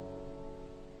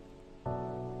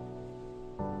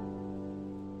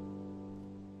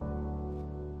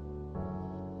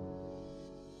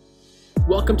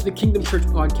Welcome to the Kingdom Church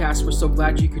Podcast. We're so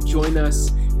glad you could join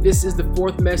us. This is the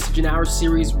fourth message in our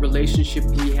series, Relationship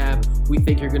Rehab. We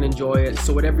think you're going to enjoy it.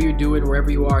 So whatever you're doing, wherever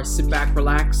you are, sit back,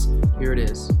 relax. Here it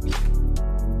is.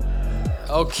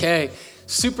 Okay,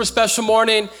 super special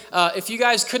morning. If you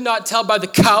guys could not tell by the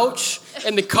couch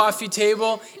and the coffee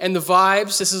table and the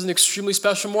vibes, this is an extremely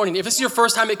special morning. If this is your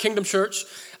first time at Kingdom Church,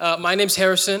 my name's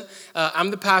Harrison. I'm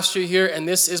the pastor here, and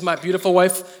this is my beautiful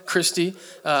wife, Christy.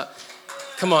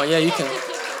 Come on, yeah, you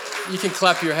can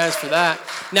clap your hands for that.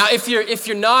 Now, if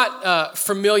you're not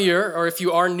familiar, or if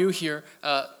you are new here,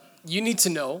 you need to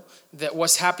know that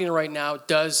what's happening right now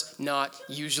does not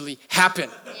usually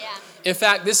happen. Yeah. In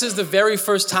fact, this is the very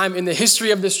first time in the history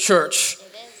of this church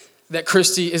that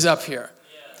Christy is up here.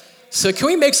 So can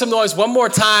we make some noise one more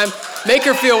time? Make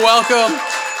her feel welcome.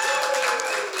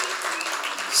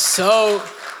 So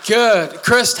good.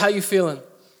 Chris, how you feeling?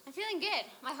 I'm feeling good.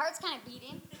 My heart's kind of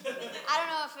beating. I don't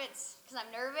know if it's because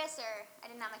I'm nervous or I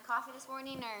didn't have my coffee this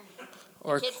morning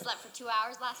or the kids slept for 2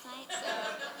 hours last night.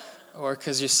 Or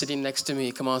because you're sitting next to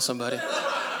me. Come on, somebody.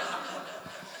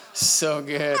 So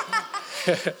good.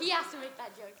 He has to make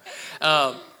that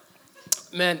joke.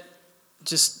 Man,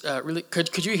 just really,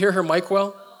 could you hear her mic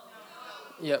well?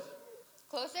 Yep.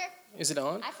 Closer? Is it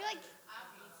on? I feel like...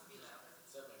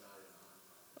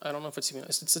 I don't know if it's even,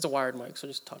 it's a wired mic, so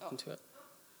just talk into it.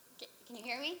 Can you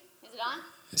hear me? Is it on?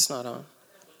 It's not on.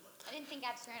 I didn't think I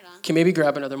had to turn it on. Can maybe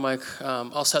grab another mic?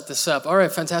 I'll set this up. All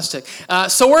right, fantastic.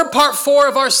 So we're in part 4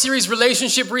 of our series,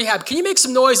 Relationship Rehab. Can you make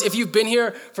some noise if you've been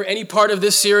here for any part of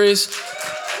this series?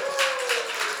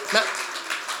 Now,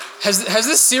 has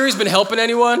this series been helping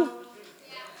anyone?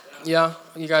 Yeah,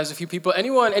 you guys, a few people.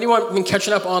 Anyone been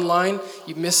catching up online?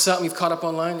 You missed something, you've caught up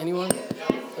online? Anyone?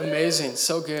 Amazing,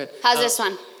 so good. How's this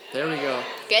one? There we go.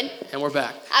 Good? And we're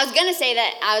back. I was going to say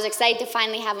that I was excited to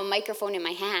finally have a microphone in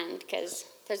my hand because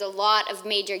there's a lot of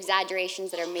major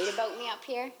exaggerations that are made about me up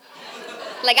here.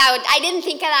 Like, I didn't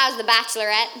think that I was the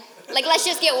Bachelorette. Like, let's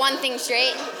just get one thing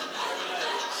straight.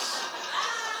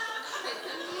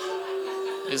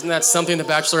 Isn't that something the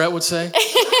Bachelorette would say?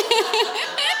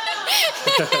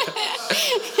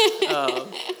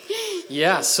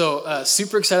 So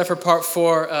super excited for part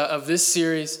 4 of this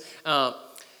series.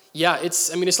 It's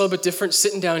a little bit different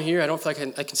sitting down here. I don't feel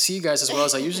like I can see you guys as well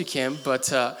as I usually can, but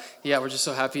we're just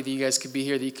so happy that you guys could be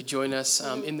here, that you could join us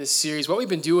in this series. What we've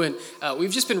been doing,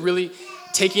 we've just been really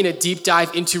taking a deep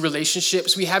dive into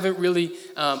relationships. We haven't really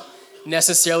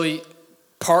necessarily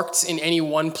parked in any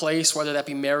one place, whether that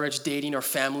be marriage, dating, or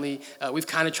family. We've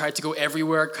kind of tried to go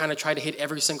everywhere, kind of try to hit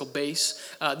every single base.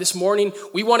 This morning,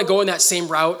 we want to go in that same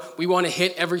route. We want to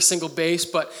hit every single base,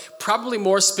 but probably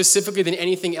more specifically than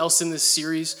anything else in this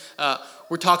series,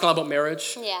 we're talking about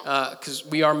marriage, because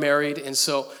we are married, and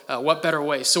so what better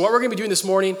way? So what we're going to be doing this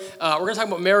morning, we're going to talk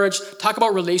about marriage, talk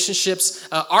about relationships.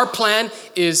 Our plan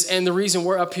is, and the reason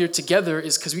we're up here together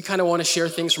is because we kind of want to share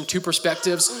things from 2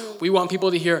 perspectives. We want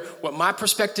people to hear what my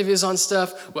perspective is on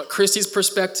stuff, what Christy's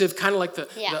perspective, kind of like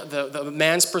the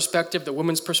man's perspective, the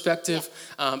woman's perspective.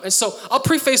 And so I'll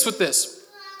preface with this,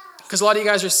 because a lot of you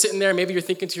guys are sitting there, maybe you're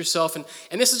thinking to yourself, and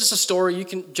this is just a story, you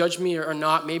can judge me or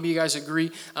not, maybe you guys agree.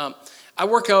 I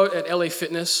work out at LA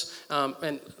Fitness,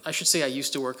 and I should say I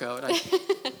used to work out.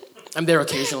 I'm there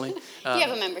occasionally. You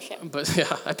have a membership. But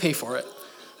yeah, I pay for it.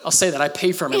 I'll say that, I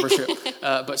pay for a membership.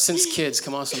 But since kids,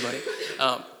 come on somebody.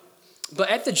 But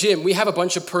at the gym, we have a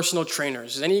bunch of personal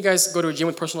trainers. Does any of you guys go to a gym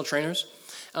with personal trainers?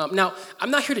 Now, I'm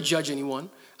not here to judge anyone.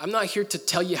 I'm not here to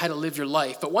tell you how to live your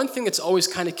life. But one thing that's always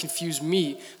kind of confused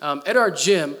me, at our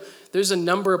gym, there's a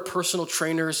number of personal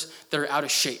trainers that are out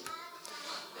of shape.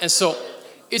 And so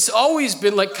it's always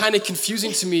been like kind of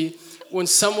confusing to me when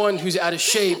someone who's out of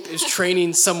shape is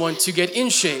training someone to get in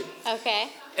shape. Okay.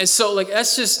 And so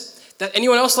that's just that.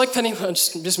 Anyone else like that?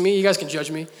 Just me? You guys can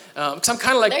judge me. Because I'm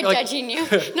kind of like... They're judging you.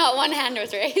 Not one hand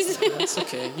was raised. That's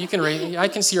okay. You can raise. I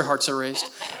can see your hearts are raised.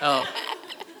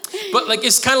 But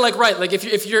it's kind of like, right, like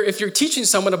if you're teaching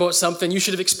someone about something, you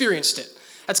should have experienced it.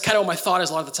 That's kind of what my thought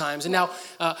is a lot of the times. And now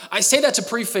I say that to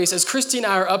preface, as Christy and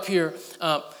I are up here,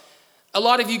 a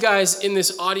lot of you guys in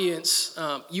this audience,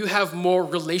 you have more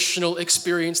relational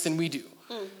experience than we do.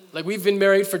 Like, we've been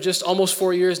married for just almost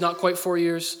 4 years, not quite 4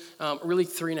 years, really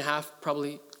 3.5,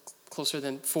 probably closer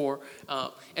than 4.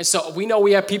 And so we know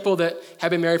we have people that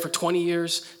have been married for 20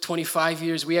 years, 25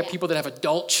 years. We have people that have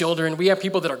adult children. We have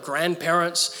people that are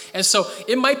grandparents. And so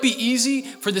it might be easy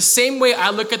for the same way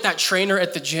I look at that trainer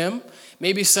at the gym.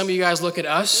 Maybe some of you guys look at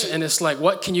us and it's like,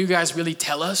 what can you guys really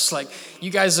tell us? Like, you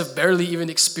guys have barely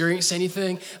even experienced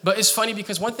anything. But it's funny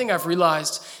because one thing I've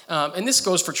realized, and this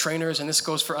goes for trainers and this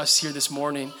goes for us here this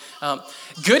morning,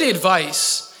 good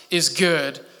advice is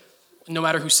good no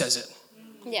matter who says it.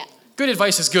 Yeah. Good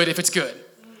advice is good if it's good,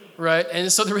 right?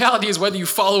 And so the reality is whether you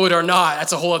follow it or not,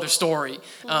 that's a whole other story.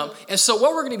 And so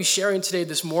what we're going to be sharing today,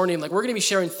 this morning, like we're going to be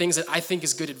sharing things that I think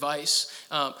is good advice.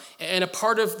 And a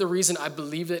part of the reason I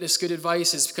believe that it's good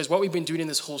advice is because what we've been doing in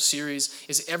this whole series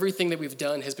is everything that we've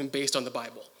done has been based on the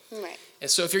Bible. Right. And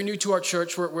so if you're new to our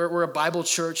church, we're a Bible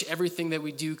church. Everything that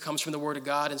we do comes from the Word of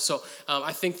God. And so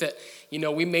I think that,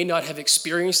 we may not have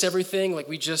experienced everything. Like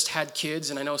we just had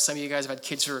kids, and I know some of you guys have had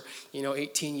kids for,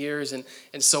 18 years. And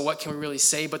so what can we really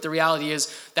say? But the reality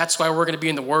is that's why we're going to be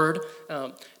in the Word.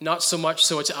 Not so much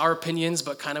so it's our opinions,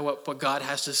 but kind of what God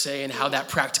has to say and how that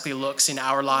practically looks in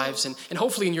our lives and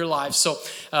hopefully in your lives. So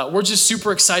we're just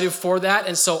super excited for that.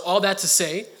 And so all that to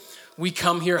say, we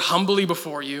come here humbly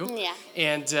before you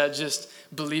and just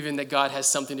believing that God has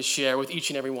something to share with each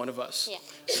and every one of us. Yeah.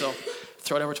 So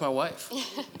throw it over to my wife.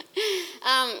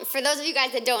 For those of you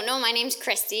guys that don't know, my name's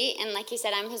Christy, and like you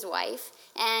said, I'm his wife.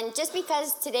 And just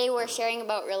because today we're sharing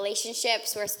about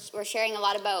relationships, we're sharing a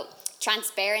lot about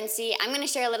transparency, I'm going to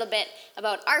share a little bit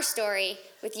about our story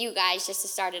with you guys just to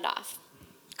start it off.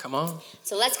 Come on.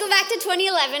 So let's go back to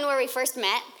 2011 where we first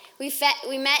met. We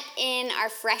met in our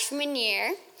freshman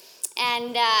year.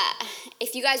 And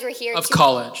if you guys were here... Of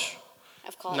college.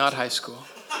 Of college. Not high school.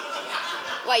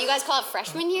 What, you guys call it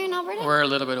freshman year in Alberta? We're a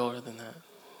little bit older than that.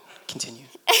 Continue.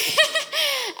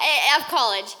 Of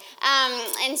college.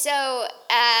 And so,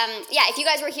 if you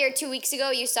guys were here 2 weeks ago,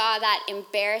 you saw that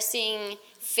embarrassing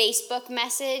Facebook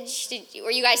message.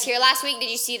 Were you guys here last week? Did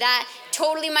you see that?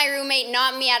 Totally my roommate,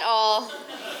 not me at all.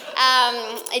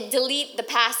 Delete the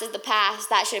past is the past.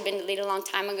 That should have been deleted a long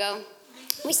time ago.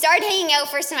 We started hanging out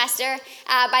first semester.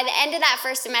 By the end of that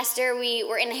first semester, we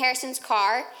were in Harrison's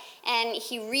car, and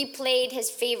he replayed his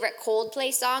favorite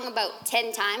Coldplay song about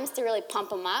 10 times to really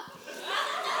pump him up.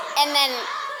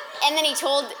 And then he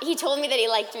told me that he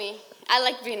liked me. I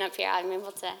like being up here. I'm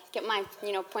able to get my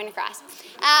point across.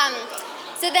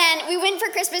 So then we went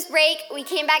for Christmas break. We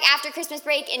came back after Christmas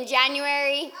break in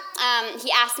January.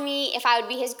 He asked me if I would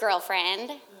be his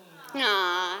girlfriend.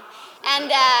 Aww.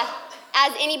 And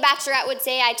as any bachelorette would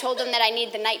say, I told him that I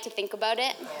needed the night to think about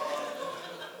it.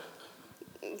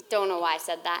 Don't know why I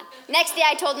said that. Next day,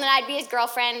 I told him that I'd be his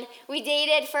girlfriend. We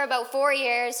dated for about 4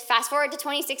 years. Fast forward to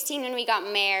 2016 when we got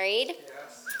married.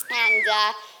 Yes. And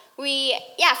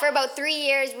for about 3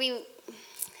 years,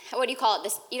 what do you call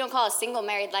it? You don't call it single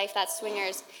married life, that's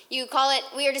swingers. You call it,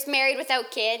 we were just married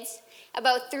without kids.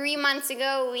 About 3 months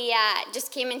ago, we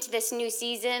just came into this new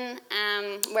season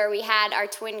where we had our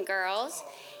twin girls.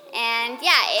 And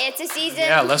it's a season.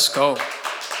 Yeah, let's go.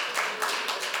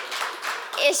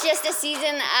 It's just a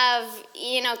season of,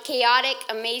 chaotic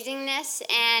amazingness,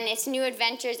 and it's new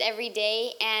adventures every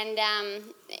day. And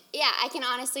I can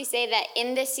honestly say that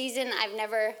in this season, I've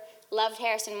never loved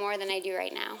Harrison more than I do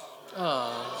right now.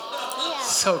 Oh, yeah.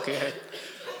 So good.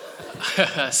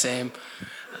 Same.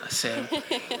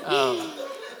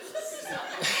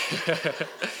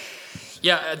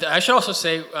 I should also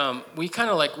say we kind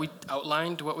of we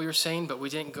outlined what we were saying, but we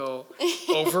didn't go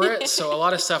over it. So a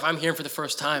lot of stuff I'm hearing for the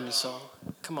first time. So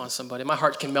come on, somebody. My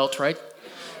heart can melt, right?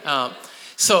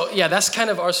 That's kind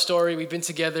of our story. We've been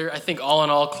together, I think, all in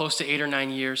all, close to 8 or 9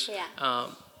 years. Yeah.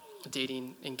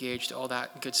 Dating, engaged, all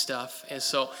that good stuff. And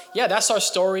so, that's our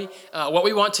story. What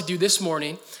we want to do this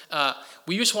morning,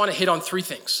 we just want to hit on 3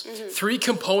 things. Mm-hmm. 3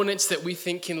 components that we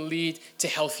think can lead to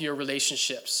healthier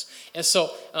relationships. And so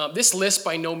this list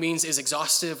by no means is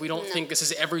exhaustive. We don't think this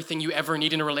is everything you ever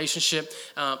need in a relationship.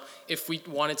 If we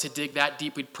wanted to dig that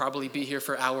deep, we'd probably be here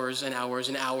for hours and hours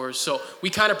and hours. So we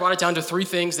kind of brought it down to 3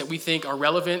 things that we think are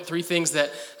relevant, 3 things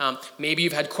that maybe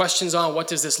you've had questions on. What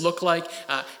does this look like?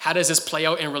 How does this play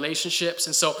out in relationships?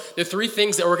 And so the 3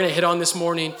 things that we're going to hit on this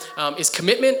morning is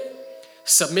commitment,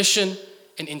 submission,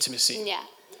 and intimacy. Yeah.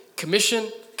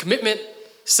 Commitment,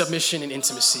 submission, and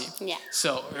intimacy. Yeah.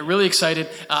 So I'm really excited.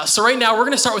 So right now we're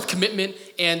going to start with commitment.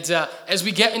 And as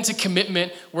we get into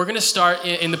commitment, we're going to start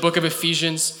in the book of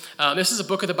Ephesians. This is a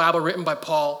book of the Bible written by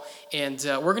Paul. And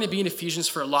we're going to be in Ephesians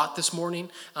for a lot this morning.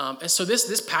 And so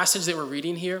this passage that we're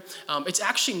reading here, it's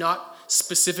actually not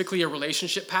specifically a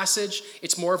relationship passage.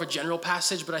 It's more of a general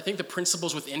passage, but I think the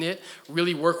principles within it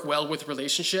really work well with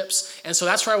relationships. And so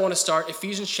that's where I want to start.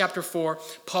 Ephesians chapter 4,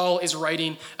 Paul is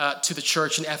writing to the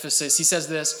church in Ephesus. He says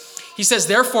this. He says,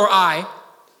 "Therefore I,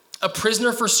 a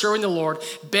prisoner for serving the Lord,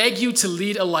 beg you to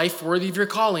lead a life worthy of your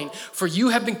calling, for you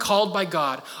have been called by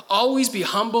God. Always be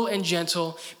humble and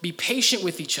gentle, be patient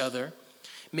with each other,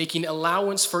 making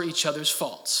allowance for each other's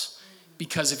faults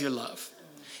because of your love.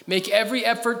 Make every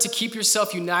effort to keep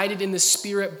yourself united in the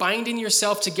Spirit, binding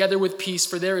yourself together with peace,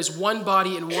 for there is one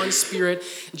body and one Spirit,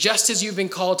 just as you've been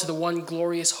called to the one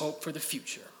glorious hope for the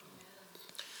future.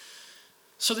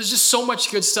 So there's just so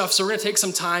much good stuff. So we're going to take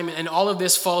some time, and all of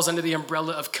this falls under the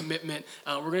umbrella of commitment.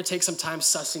 We're going to take some time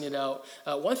sussing it out.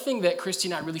 One thing that Christy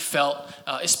and I really felt,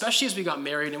 especially as we got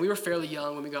married, and we were fairly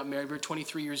young when we got married. We were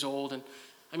 23 years old, and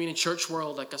I mean, in church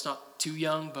world, like that's not too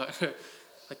young, but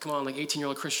like, come on, like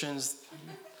 18-year-old Christians.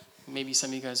 Maybe some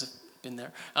of you guys have been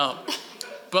there.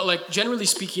 But like generally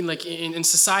speaking, like in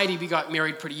society, we got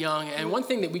married pretty young. And one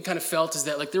thing that we kind of felt is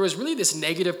that like there was really this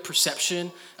negative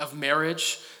perception of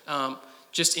marriage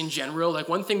just in general. Like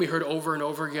one thing we heard over and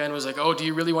over again was like, oh, do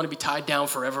you really want to be tied down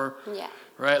forever? Yeah.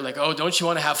 Right? Like, oh, don't you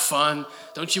want to have fun?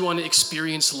 Don't you want to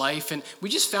experience life? And we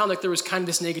just found like there was kind of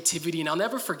this negativity. And I'll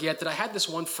never forget that I had this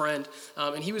one friend,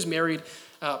 and he was married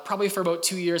probably for about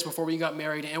 2 years before we got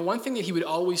married. And one thing that he would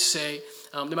always say,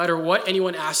 no matter what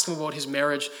anyone asked him about his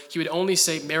marriage, he would only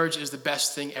say, marriage is the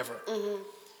best thing ever. Mm-hmm.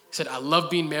 He said, I love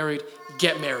being married,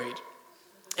 get married.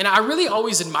 And I really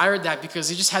always admired that because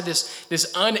he just had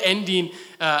this unending,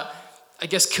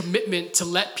 commitment to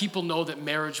let people know that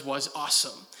marriage was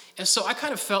awesome. And so I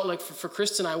kind of felt like for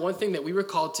Chris and I, one thing that we were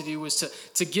called to do was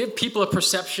to give people a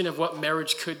perception of what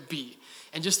marriage could be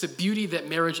and just the beauty that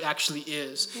marriage actually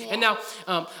is. Yeah. And now,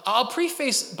 I'll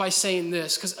preface by saying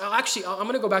this, because I'm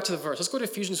going to go back to the verse. Let's go to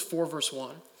Ephesians 4, verse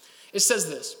 1. It says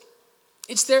this.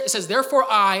 It says, therefore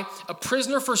I, a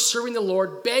prisoner for serving the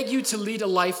Lord, beg you to lead a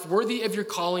life worthy of your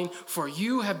calling, for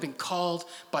you have been called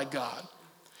by God.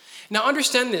 Now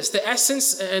understand this, the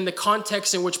essence and the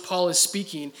context in which Paul is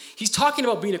speaking, he's talking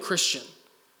about being a Christian.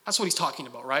 That's what he's talking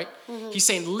about, right? Mm-hmm. He's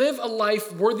saying, live a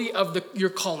life worthy of your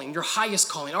calling, your highest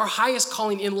calling. Our highest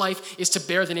calling in life is to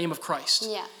bear the name of Christ.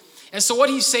 Yeah. And so what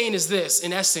he's saying is this,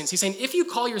 in essence. He's saying, if you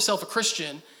call yourself a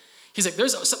Christian, he's like,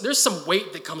 there's some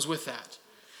weight that comes with that.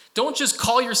 Don't just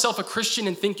call yourself a Christian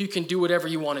and think you can do whatever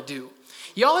you want to do.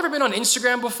 Y'all ever been on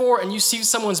Instagram before and you see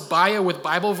someone's bio with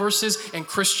Bible verses and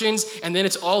Christians and then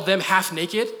it's all them half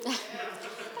naked?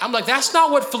 I'm like, that's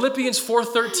not what Philippians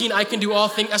 4:13, I can do all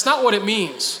things. That's not what it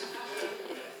means.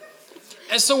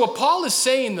 And so what Paul is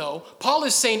saying though,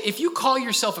 if you call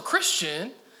yourself a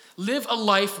Christian, live a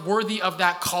life worthy of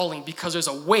that calling because there's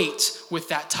a weight with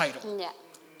that title. Yeah.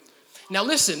 Now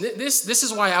listen, this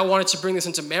is why I wanted to bring this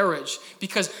into marriage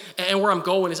because, and where I'm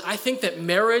going is I think that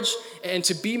marriage and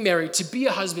to be married, to be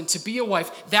a husband, to be a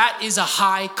wife, that is a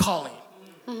high calling.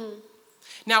 Mm-hmm.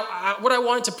 Now, what I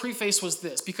wanted to preface was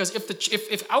this, because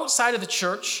if outside of the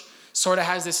church sort of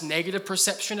has this negative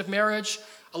perception of marriage,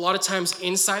 a lot of times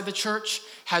inside the church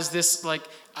has this like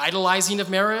idolizing of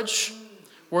marriage,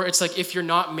 where it's like if you're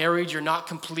not married, you're not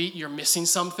complete, you're missing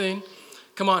something.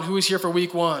 Come on, who is here for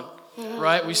week 1?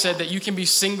 Right? We said that you can be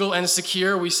single and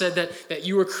secure. We said that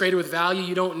you were created with value.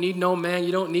 You don't need no man.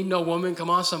 You don't need no woman. Come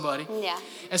on, somebody. Yeah.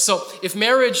 And so if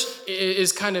marriage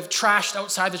is kind of trashed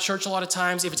outside the church a lot of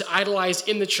times, if it's idolized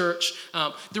in the church,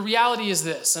 the reality is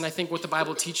this, and I think what the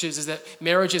Bible teaches is that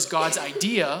marriage is God's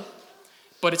idea,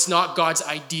 but it's not God's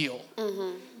ideal.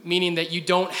 Mm-hmm. Meaning that you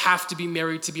don't have to be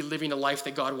married to be living a life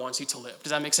that God wants you to live.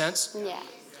 Does that make sense? Yeah.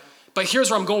 But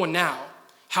here's where I'm going now.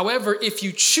 However, if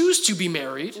you choose to be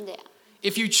married,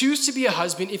 if you choose to be a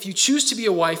husband, if you choose to be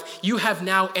a wife, you have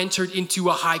now entered into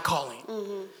a high calling.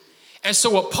 Mm-hmm. And so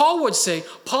what Paul would say,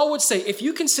 if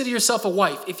you consider yourself a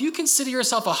wife, if you consider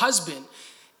yourself a husband,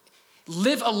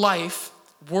 live a life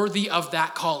worthy of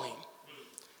that calling.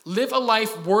 Live a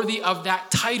life worthy of that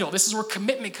title. This is where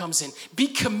commitment comes in. Be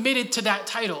committed to that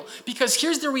title. Because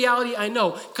here's the reality I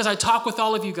know, because I talk with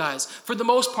all of you guys. For the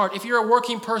most part, if you're a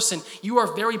working person, you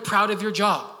are very proud of your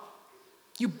job.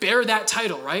 You bear that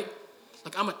title, right?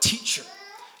 Like, I'm a teacher.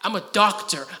 I'm a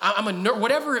doctor. I'm a nurse,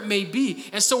 whatever it may be.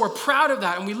 And so we're proud of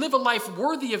that, and we live a life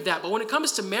worthy of that. But when it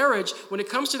comes to marriage, when it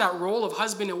comes to that role of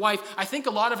husband and wife, I think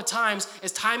a lot of the times,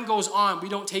 as time goes on, we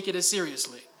don't take it as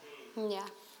seriously. Yeah.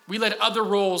 We let other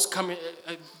roles come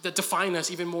that define us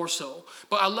even more so.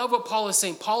 But I love what Paul is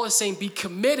saying. Paul is saying, be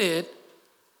committed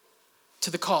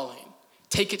to the calling.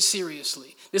 Take it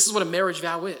seriously. This is what a marriage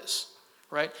vow is,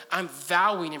 right? I'm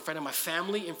vowing in front of my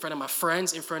family, in front of my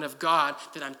friends, in front of God,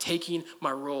 that I'm taking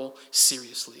my role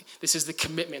seriously. This is the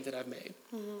commitment that I've made.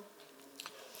 Mm-hmm.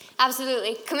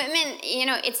 Absolutely. Commitment,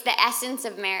 it's the essence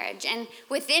of marriage. And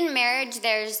within marriage,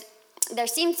 there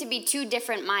seems to be two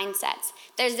different mindsets.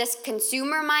 There's this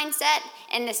consumer mindset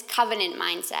and this covenant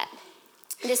mindset.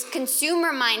 This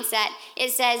consumer mindset,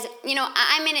 it says,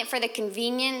 I'm in it for the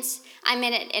convenience. I'm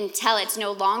in it until it's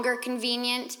no longer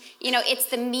convenient. It's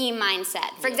the me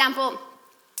mindset. For example,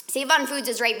 Save on Foods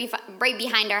is right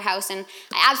behind our house, and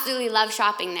I absolutely love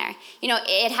shopping there. You know,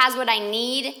 it has what I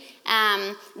need.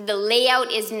 The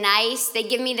layout is nice. They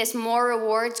give me this more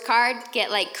rewards card, get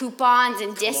like coupons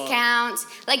and discounts.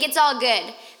 Like, it's all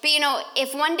good. But you know,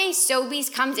 if one day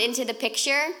Sobeys comes into the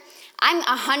picture, I'm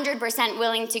 100%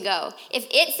 willing to go. If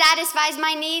it satisfies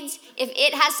my needs, if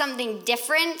it has something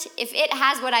different, if it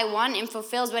has what I want and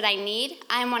fulfills what I need,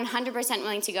 I'm 100%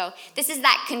 willing to go. This is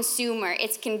that consumer.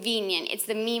 It's convenient. It's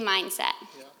the me mindset.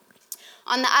 Yeah.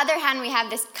 On the other hand, we have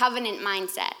this covenant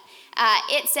mindset.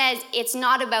 It says it's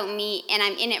not about me and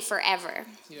I'm in it forever.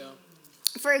 Yeah.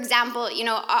 For example, you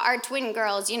know, our twin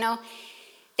girls, you know,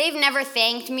 they've never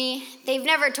thanked me. They've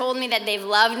never told me that they've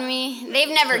loved me. They've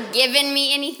never given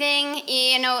me anything.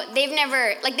 You know,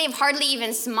 they've hardly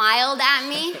even smiled at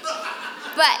me.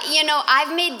 But, you know,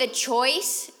 I've made the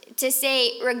choice to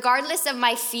say, regardless of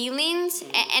my feelings,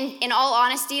 and in all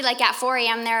honesty, like at 4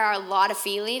 a.m. there are a lot of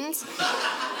feelings.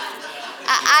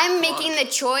 I'm making the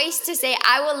choice to say,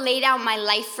 I will lay down my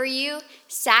life for you,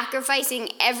 sacrificing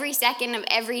every second of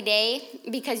every day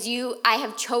because I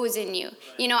have chosen you.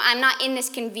 You know, I'm not in this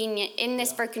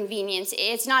for convenience.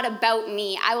 It's not about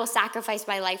me. I will sacrifice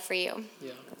my life for you.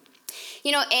 Yeah.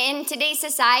 You know, in today's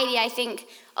society, I think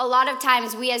a lot of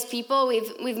times we as people,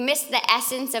 we've missed the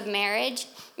essence of marriage.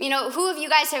 You know, who of you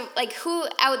guys who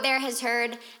out there has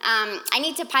heard, I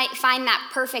need to find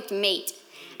that perfect mate.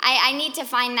 I need to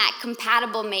find that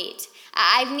compatible mate.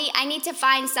 I need to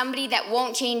find somebody that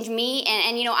won't change me,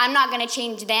 and you know, I'm not going to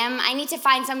change them. I need to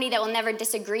find somebody that will never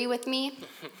disagree with me.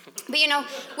 But you know,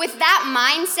 with that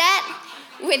mindset,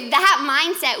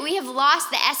 we have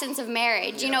lost the essence of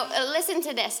marriage. Yeah. You know, listen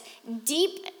to this.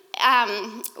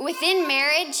 Within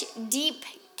marriage, deep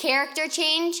character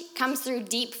change comes through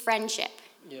deep friendship.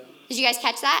 Yeah. Did you guys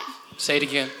catch that? Say it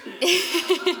again.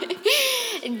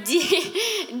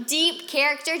 Deep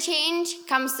character change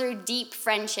comes through deep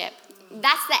friendship.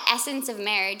 That's the essence of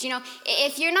marriage. You know,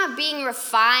 if you're not being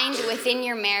refined within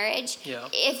your marriage, yeah.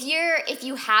 if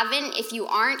you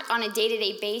aren't on a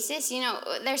day-to-day basis, you know,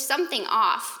 there's something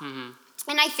off. Mm-hmm.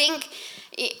 And I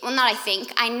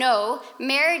know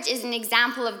marriage is an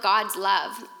example of God's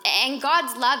love. And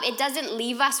God's love, it doesn't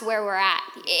leave us where we're at.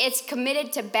 It's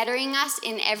committed to bettering us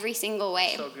in every single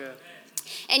way. So good.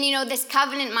 And you know, this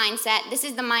covenant mindset, this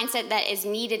is the mindset that is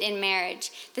needed in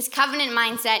marriage. This covenant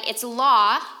mindset, it's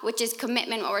law, which is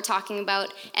commitment, what we're talking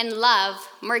about, and love,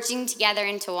 merging together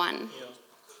into one. Yeah.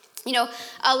 You know,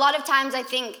 a lot of times I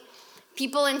think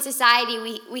people in society,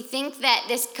 we think that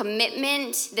this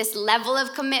commitment, this level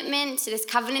of commitment, this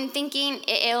covenant thinking,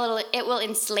 it will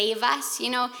enslave us, you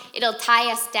know, it'll tie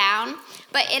us down.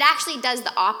 But it actually does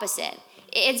the opposite.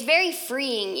 It's very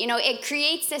freeing. You know, it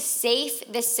creates this safe,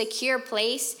 this secure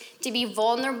place to be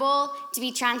vulnerable, to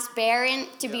be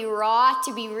transparent, to be raw,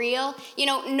 to be real. You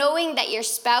know, knowing that your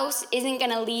spouse isn't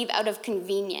going to leave out of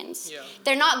convenience. Yeah.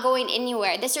 They're not going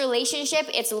anywhere. This relationship,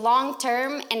 it's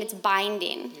long-term and it's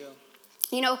binding. Yeah.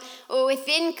 You know,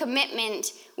 within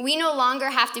commitment, we no longer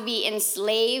have to be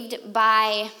enslaved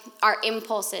by our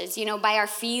impulses, you know, by our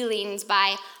feelings,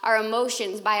 by our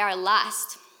emotions, by our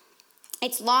lust.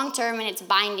 It's long-term and it's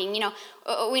binding. You know,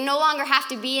 we no longer have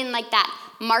to be in like that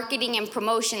marketing and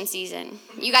promotion season.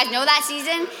 You guys know that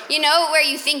season? You know, where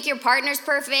you think your partner's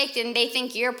perfect and they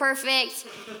think you're perfect.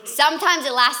 Sometimes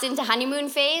it lasts into honeymoon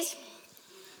phase.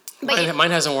 But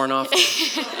mine hasn't worn off.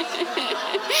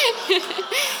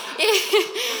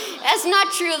 That's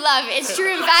not true love. It's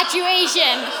true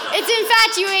infatuation. It's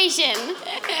infatuation.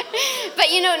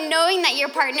 But, you know, knowing that your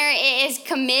partner is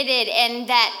committed and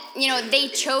that, you know, they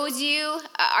chose you,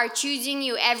 are choosing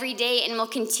you every day and will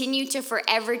continue to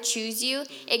forever choose you,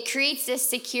 it creates this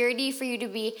security for you to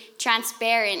be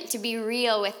transparent, to be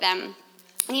real with them.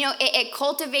 And, you know, it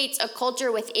cultivates a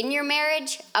culture within your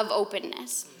marriage of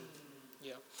openness.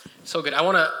 Yeah. So good. I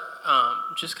want to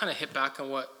just kind of hit back on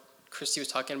what Christy was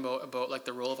talking about like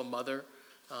the role of a mother.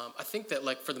 I think that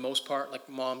like for the most part, like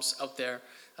moms out there,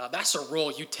 that's a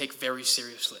role you take very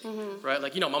seriously, mm-hmm. right?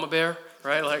 Like, you know, Mama Bear,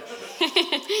 right? Like,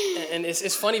 and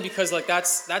it's funny because like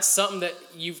that's something that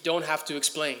you don't have to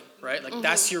explain, right? Like mm-hmm.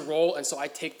 that's your role, and so I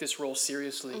take this role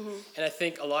seriously. Mm-hmm. And I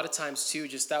think a lot of times too,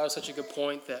 just that was such a good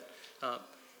point that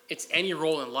it's any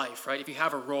role in life, right? If you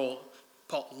have a role,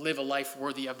 live a life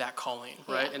worthy of that calling,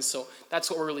 right? Yeah. And so that's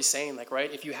what we're really saying, like,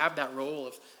 right? If you have that role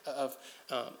of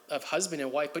husband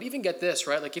and wife, but even get this,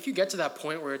 right? Like if you get to that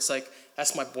point where it's like,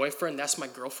 that's my boyfriend, that's my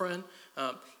girlfriend,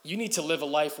 you need to live a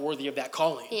life worthy of that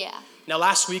calling. Yeah. Now,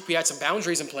 last week we had some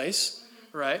boundaries in place,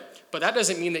 right? But that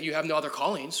doesn't mean that you have no other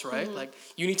callings, right? Like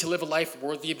you need to live a life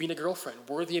worthy of being a girlfriend,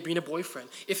 worthy of being a boyfriend.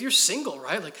 If you're single,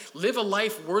 right? Like live a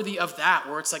life worthy of that,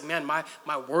 where it's like, man, my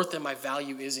worth and my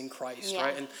value is in Christ,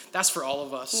 right? And that's for all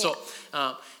of us. So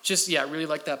I really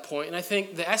like that point. And I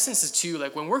think the essence is too,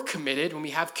 like when we're committed, when we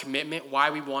have commitment,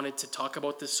 why we wanted to talk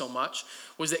about this so much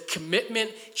was that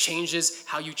commitment changes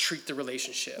how you treat the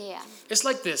relationship. Yeah. It's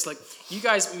like this, like you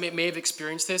guys may have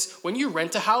experienced this. When you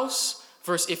rent a house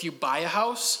versus if you buy a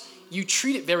house, you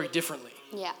treat it very differently.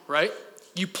 Yeah. Right?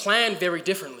 You plan very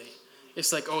differently.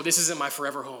 It's like, oh, this isn't my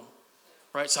forever home.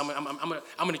 Right? So I'm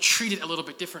gonna treat it a little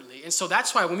bit differently. And so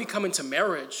that's why when we come into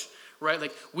marriage, right,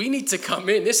 like we need to come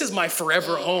in. This is my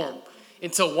forever home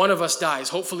until one of us dies,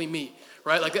 hopefully me,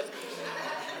 right? Like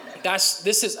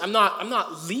I'm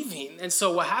not leaving. And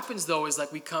so what happens though is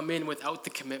like we come in without the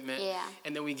commitment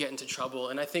and then we get into trouble.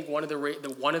 And I think one of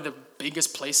the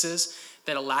biggest places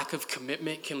that a lack of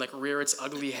commitment can like rear its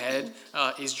ugly head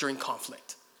is during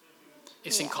conflict.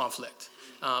 It's in conflict.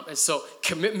 And so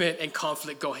commitment and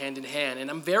conflict go hand in hand. And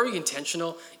I'm very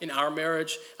intentional in our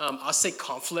marriage. I'll say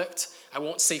conflict. I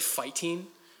won't say fighting.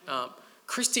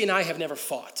 Christy and I have never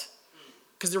fought.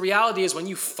 Because the reality is when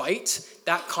you fight,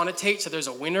 that connotates that there's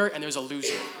a winner and there's a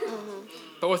loser.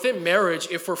 But within marriage,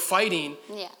 if we're fighting,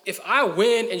 if I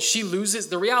win and she loses,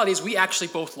 the reality is we actually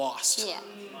both lost.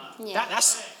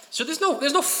 So there's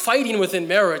no fighting within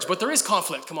marriage, but there is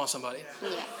conflict. Come on, somebody.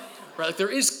 Right? Like there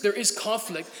is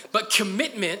conflict, but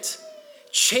commitment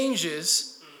changes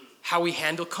how we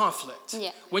handle conflict.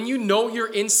 When you know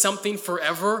you're in something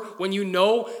forever, when you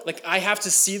know, like, I have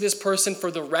to see this person for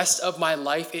the rest of my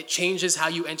life, it changes how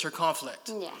you enter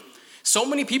conflict. So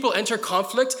many people enter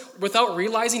conflict without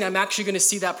realizing I'm actually going to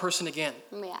see that person again.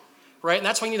 Right? And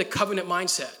that's why you need a covenant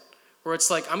mindset, where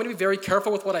it's like, I'm going to be very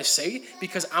careful with what I say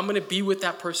because I'm going to be with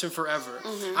that person forever.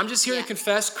 I'm just here to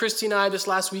confess, Christy and I, this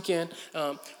last weekend,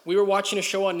 we were watching a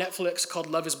show on Netflix called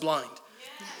Love is Blind.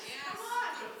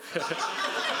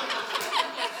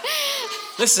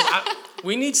 Listen,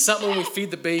 we need something when we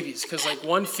feed the babies, because like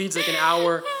one feeds like an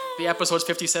hour, the episode's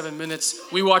 57 minutes.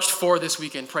 We watched 4 this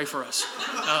weekend. Pray for us.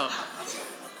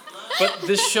 But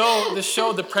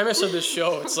the premise of this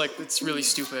show, it's really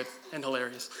stupid and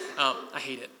hilarious. I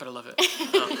hate it, but I love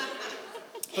it.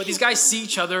 But these guys see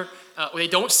each other, they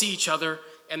don't see each other,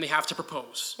 and they have to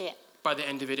propose by the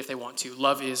end of it if they want to.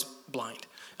 Love is blind.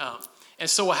 And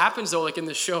so what happens though, like in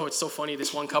the show, it's so funny,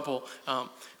 this one couple,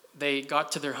 they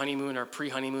got to their honeymoon or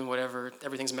pre-honeymoon, whatever.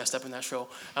 Everything's messed up in that show.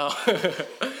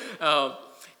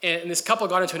 And this couple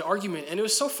got into an argument. And it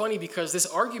was so funny because this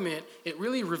argument, it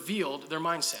really revealed their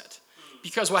mindset.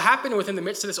 Because what happened within the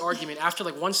midst of this argument, after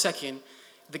like 1 second,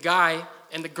 the guy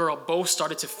and the girl both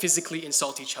started to physically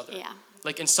insult each other.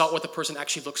 Like insult what the person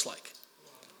actually looks like.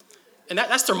 And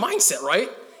that's their mindset, right?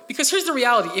 Because here's the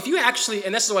reality. If you actually,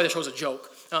 and this is why the show's a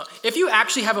joke. If you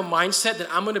actually have a mindset that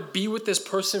I'm going to be with this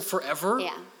person forever,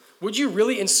 would you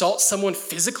really insult someone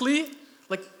physically?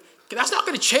 Like, that's not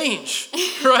going to change,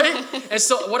 right? And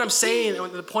so what I'm saying,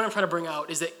 the point I'm trying to bring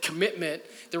out is that commitment,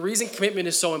 the reason commitment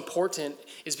is so important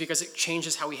is because it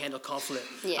changes how we handle conflict.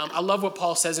 I love what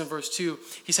Paul says in verse 2.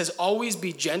 He says, always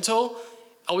be gentle,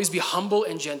 always be humble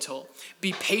and gentle.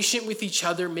 Be patient with each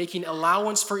other, making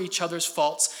allowance for each other's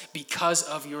faults because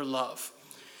of your love.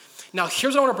 Now,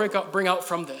 here's what I want to bring out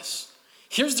from this.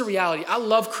 Here's the reality. I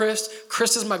love Chris.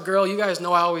 Chris is my girl. You guys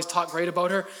know I always talk great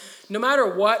about her. No matter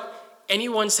what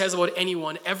anyone says about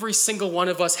anyone, every single one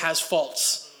of us has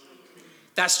faults.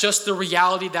 That's just the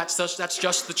reality. That's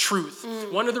just the truth.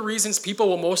 One of the reasons people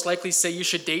will most likely say you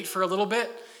should date for a little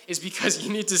bit is because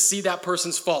you need to see that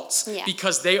person's faults.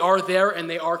 Because they are there and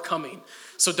they are coming.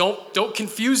 So don't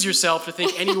confuse yourself to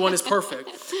think anyone is perfect.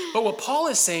 But what Paul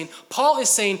is saying,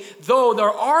 though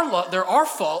there are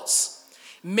faults,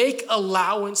 make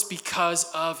allowance because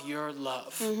of your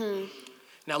love.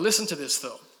 Now listen to this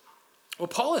though.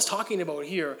 What Paul is talking about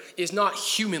here is not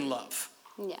human love.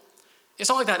 It's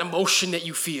not like that emotion that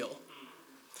you feel.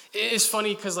 It's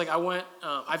funny because like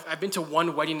I've been to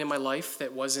one wedding in my life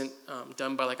that wasn't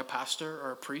done by like a pastor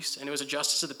or a priest, and it was a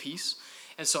justice of the peace.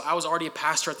 And so I was already a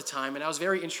pastor at the time, and I was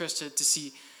very interested to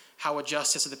see how a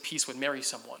justice of the peace would marry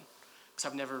someone, because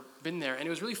I've never been there. And it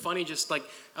was really funny, just like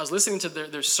I was listening to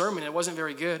their sermon. It wasn't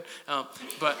very good,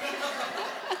 but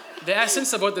the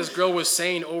essence of what this girl was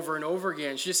saying over and over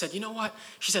again, she just said, you know what?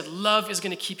 She said, love is going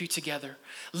to keep you together.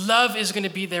 Love is going to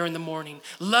be there in the morning.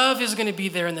 Love is going to be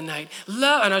there in the night.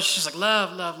 Love, and I was just like,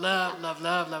 love, love, love, love,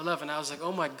 love, love, love. And I was like,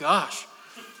 oh my gosh.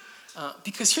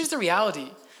 Because here's the reality.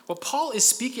 What Paul is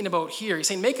speaking about here, he's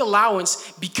saying make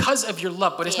allowance because of your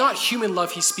love, but it's not human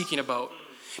love he's speaking about.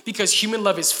 Because human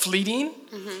love is fleeting.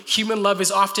 Human love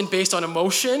is often based on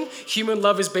emotion. Human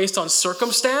love is based on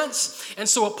circumstance. And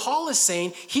so what Paul is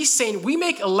saying, he's saying we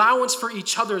make allowance for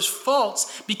each other's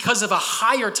faults because of a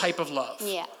higher type of love.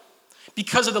 Yeah.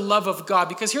 Because of the love of God.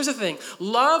 Because here's the thing,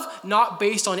 love not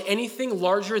based on anything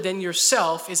larger than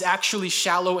yourself is actually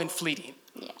shallow and fleeting.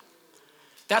 Yeah.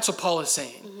 That's what Paul is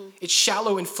saying. It's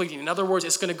shallow and fleeting. In other words,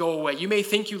 it's going to go away. You may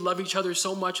think you love each other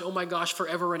so much, oh my gosh,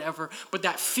 forever and ever. But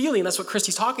that feeling, that's what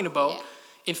Christy's talking about. Yeah.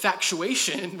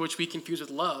 Infatuation, which we confuse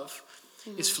with love,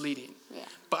 is fleeting. Yeah.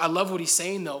 But I love what he's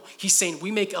saying, though. He's saying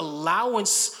we make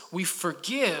allowance, we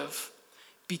forgive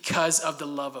because of the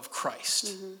love of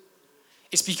Christ.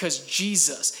 It's because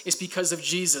Jesus. It's because of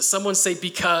Jesus. Someone say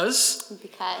because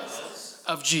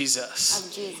of Jesus.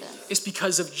 Of Jesus. It's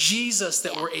because of Jesus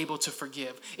that we're able to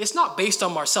forgive. It's not based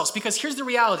on ourselves. Because here's the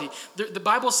reality. The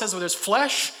Bible says, well, there's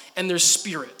flesh and there's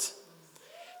spirit.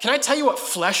 Can I tell you what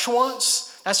flesh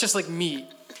wants? That's just like meat.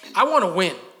 I want to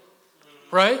win,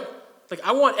 right? Like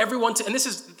I want everyone to, and this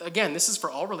is for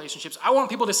all relationships. I want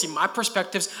people to see my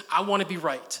perspectives. I want to be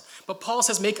right. But Paul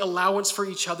says make allowance for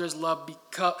each other's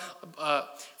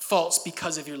faults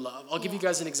because of your love. I'll give you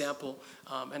guys an example.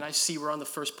 And I see we're on the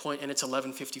first point and it's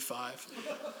 11:55.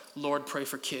 Lord, pray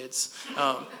for kids.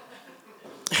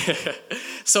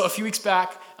 So a few weeks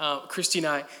back, Christy and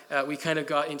I, we kind of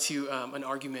got into an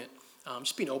argument.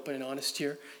 Just being open and honest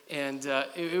here. And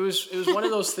it was one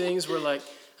of those things where like,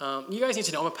 you guys need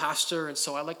to know I'm a pastor, and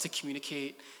so I like to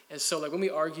communicate. And so like when we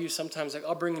argue, sometimes like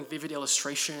I'll bring in vivid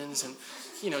illustrations and,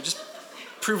 just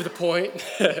prove the point.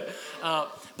 But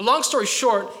long story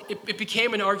short, it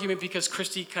became an argument because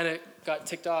Christy kind of got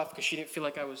ticked off because she didn't feel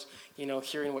like I was,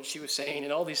 hearing what she was saying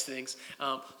and all these things.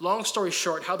 Long story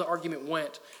short, how the argument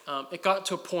went, it got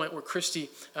to a point where Christy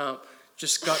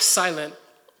just got silent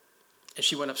and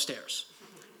she went upstairs.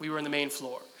 We were in the main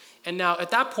floor. And now at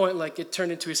that point, like it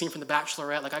turned into a scene from The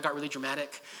Bachelorette. Like I got really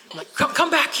dramatic. I'm like, come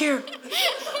back here.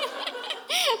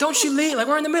 Don't you leave? Like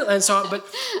we're in the middle. And so, but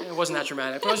it wasn't that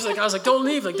dramatic. But I was like, don't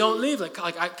leave. Like don't leave.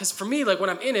 Because for me, like when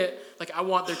I'm in it, like I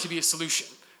want there to be a solution.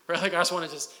 Right? Like I just want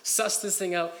to just suss this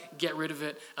thing out, get rid of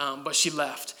it. But she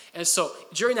left. And so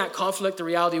during that conflict, the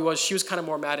reality was she was kind of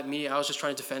more mad at me. I was just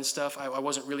trying to defend stuff. I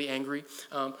wasn't really angry.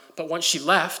 But once she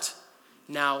left,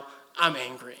 now I'm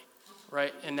angry.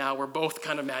 Right? And now we're both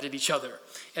kind of mad at each other.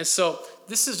 And so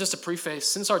this is just a preface.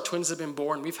 Since our twins have been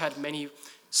born, we've had many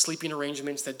sleeping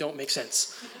arrangements that don't make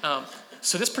sense.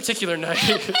 So this particular night,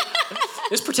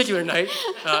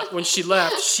 when she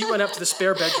left, she went up to the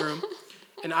spare bedroom,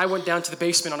 and I went down to the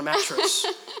basement on a mattress.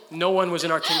 No one was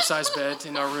in our king-size bed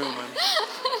in our room.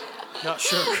 I'm not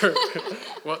sure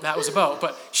what that was about.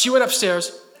 But she went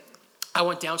upstairs. I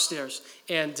went downstairs.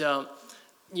 And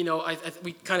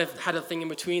we kind of had a thing in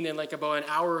between. Then like about an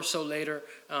hour or so later,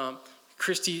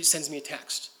 Christy sends me a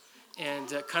text. And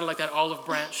kind of like that olive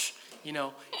branch,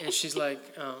 and she's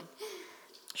like, can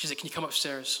you come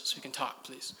upstairs so we can talk,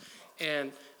 please?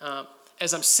 And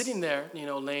as I'm sitting there,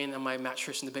 laying on my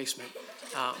mattress in the basement,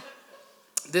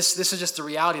 this is just the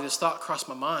reality. This thought crossed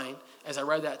my mind as I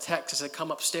read that text. As I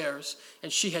come upstairs,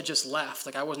 and she had just left.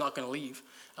 Like I was not going to leave.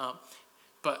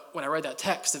 But when I read that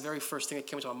text, the very first thing that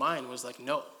came to my mind was like,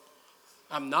 no,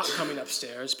 I'm not coming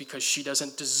upstairs because she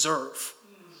doesn't deserve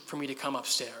for me to come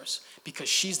upstairs because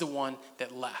she's the one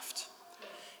that left.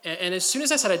 And as soon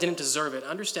as I said I didn't deserve it,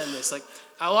 understand this. Like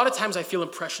a lot of times I feel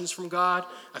impressions from God.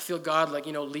 I feel God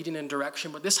leading in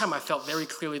direction. But this time I felt very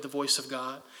clearly the voice of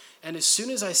God. And as soon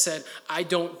as I said I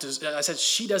said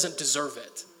she doesn't deserve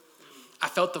it, I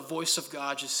felt the voice of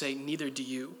God just say, neither do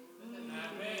you.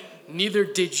 Neither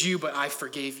did you, but I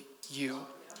forgave you.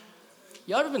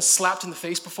 Y'all ever been slapped in the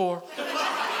face before?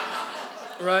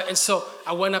 Right? And so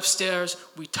I went upstairs,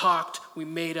 we talked, we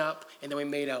made up, and then we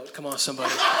made out. Come on,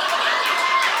 somebody.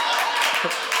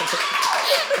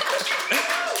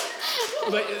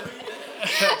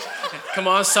 Come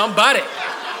on, somebody.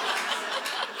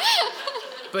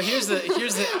 But here's the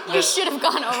You should have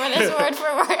gone over this word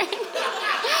for word.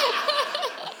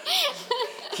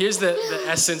 Here's the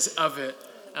essence of it.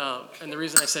 And the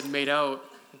reason I said made out,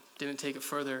 didn't take it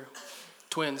further.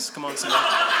 Twins, come on, somebody.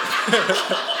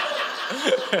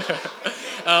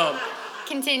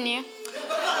 Continue.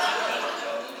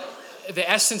 The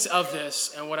essence of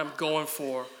this and what I'm going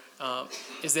for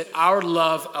is that our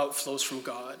love outflows from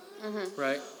God,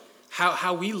 right?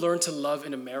 How we learn to love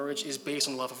in a marriage is based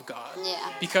on love of God.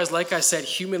 Yeah. Because like I said,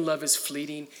 human love is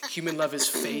fleeting, human love is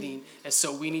fading, and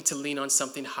so we need to lean on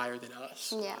something higher than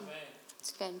us. Yeah,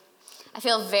 it's good. I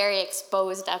feel very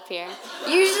exposed up here.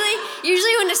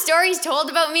 Usually when the story's told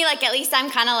about me, like at least I'm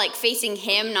kind of like facing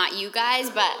him, not you guys,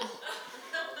 but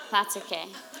that's okay.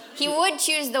 he would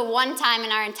choose the one time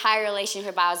in our entire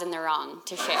relationship I was in the wrong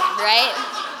to share, right?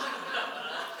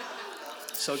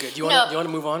 So good. Do you want to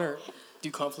move on or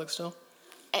do conflict still?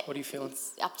 What are you feeling?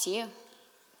 It's up to you.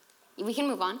 We can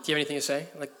move on. Do you have anything to say,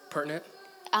 like pertinent?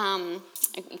 You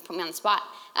put me on the spot.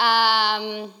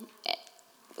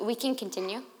 We can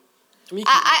continue. I mean,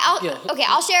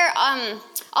 I'll share.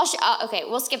 Okay,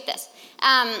 we'll skip this.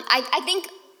 I think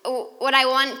what I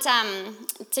want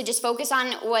to just focus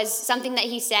on was something that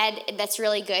he said that's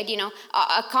really good. You know,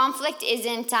 a conflict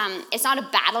isn't. It's not a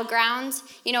battleground.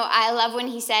 You know, I love when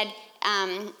he said,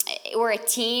 we're a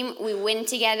team, we win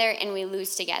together and we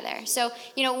lose together. So,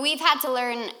 you know, we've had to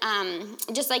learn,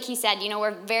 just like he said, you know,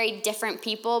 we're very different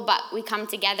people, but we come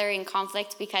together in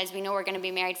conflict because we know we're going to be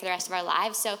married for the rest of our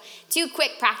lives. So 2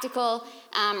 quick practical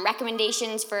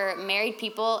recommendations for married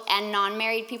people and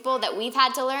non-married people that we've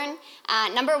had to learn.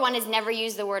 Number 1 is never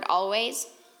use the word always.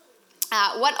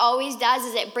 What always does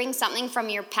is it brings something from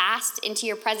your past into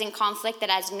your present conflict that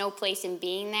has no place in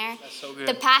being there. That's so good.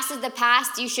 The past is the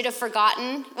past. You should have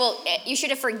forgotten. Well, you should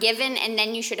have forgiven, and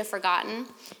then you should have forgotten.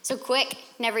 So quick,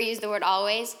 never use the word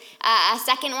always. A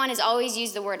second one is always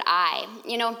use the word I.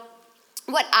 You know,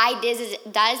 what I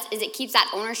does is it keeps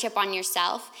that ownership on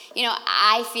yourself. You know,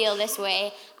 I feel this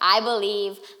way. I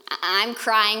believe. I'm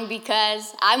crying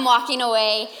because I'm walking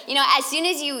away. You know, as soon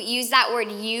as you use that word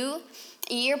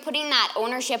you're putting that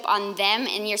ownership on them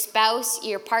and your spouse,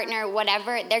 your partner,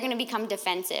 whatever. They're going to become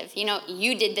defensive. You know,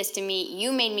 you did this to me.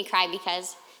 You made me cry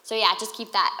because. So yeah, just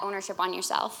keep that ownership on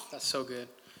yourself. That's so good.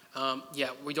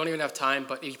 We don't even have time,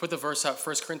 but if you put the verse out,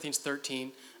 1 Corinthians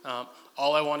 13,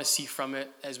 all I want to see from it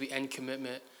as we end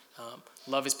commitment,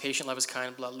 love is patient, love is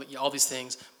kind, all these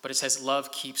things, but it says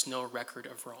love keeps no record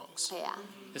of wrongs. Yeah.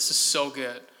 This is so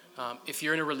good. If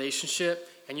you're in a relationship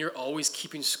and you're always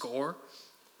keeping score,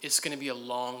 it's going to be a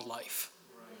long life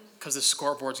because the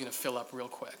scoreboard's going to fill up real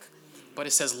quick. But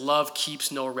it says love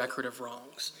keeps no record of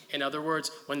wrongs. In other words,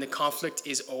 when the conflict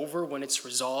is over, when it's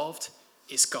resolved,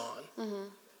 it's gone. Mm-hmm.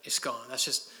 It's gone. That's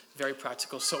just very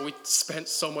practical. So we spent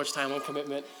so much time on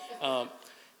commitment.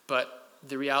 But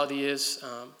the reality is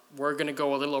we're going to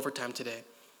go a little overtime today.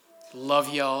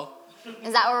 Love y'all.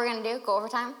 Is that what we're going to do? Go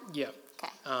overtime? Yeah.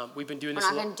 Okay. We've been doing we're this.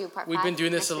 We're not going to do part 5. We've been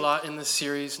doing this a lot in this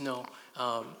series. No.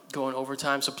 Going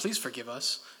overtime, so please forgive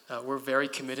us. We're very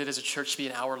committed as a church to be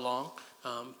an hour long,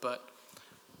 but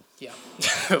yeah,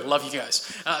 love you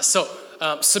guys.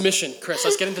 Submission, Chris,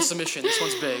 let's get into submission. This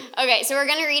one's big. Okay, so we're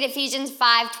going to read Ephesians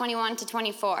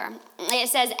 5:21-24. It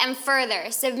says, "And further,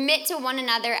 submit to one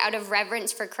another out of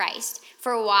reverence for Christ.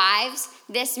 For wives,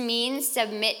 this means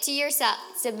submit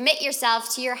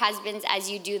yourself to your husbands as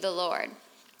you do the Lord.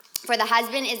 For the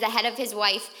husband is the head of his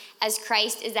wife, as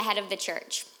Christ is the head of the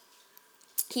church.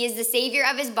 He is the Savior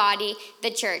of his body, the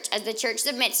church. As the church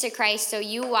submits to Christ, so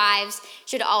you wives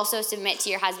should also submit to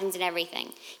your husbands in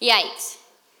everything." Yikes.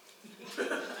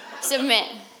 Submit.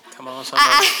 Come on, somebody.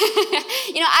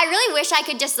 I really wish I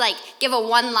could just give a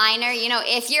one-liner. You know,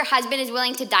 if your husband is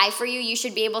willing to die for you, you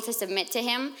should be able to submit to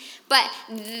him. But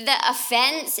the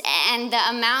offense and the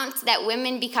amount that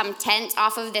women become tense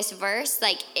off of this verse,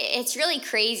 it's really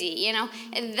crazy. You know,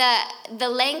 the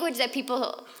language that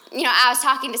people. You know, I was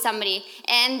talking to somebody,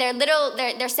 and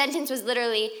their sentence was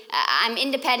literally, "I'm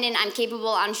independent, I'm capable,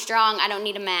 I'm strong, I don't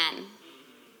need a man."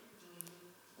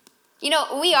 You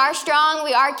know, we are strong,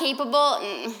 we are capable.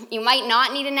 You might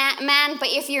not need a man, but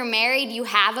if you're married, you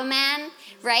have a man,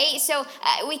 right? So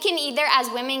we can either, as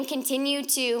women, continue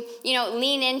to,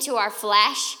 lean into our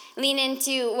flesh, lean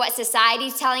into what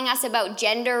society's telling us about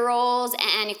gender roles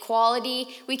and equality.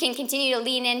 We can continue to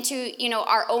lean into,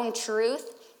 our own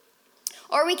truth.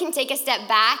 Or we can take a step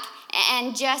back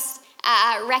and just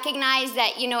recognize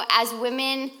that, as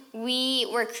women, we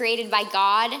were created by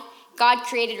God. God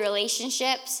created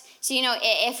relationships. So,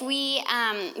 if we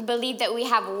believe that we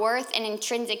have worth and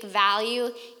intrinsic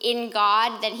value in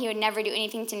God, then he would never do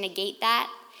anything to negate that.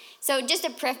 So just a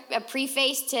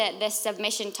preface to this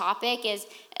submission topic is,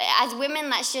 as women,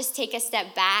 let's just take a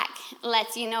step back.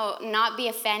 Let's, not be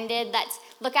offended. Let's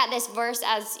look at this verse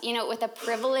as, with a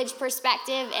privileged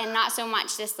perspective and not so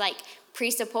much this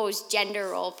presupposed gender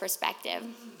role perspective.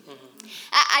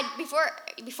 Mm-hmm.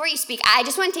 Before you speak, I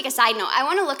just want to take a side note. I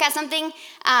want to look at something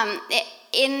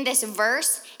in this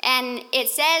verse, and it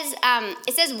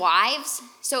says wives.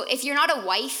 So if you're not a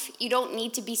wife, you don't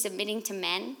need to be submitting to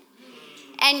men.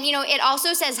 And, it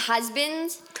also says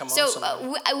husbands.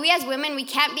 So we as women, we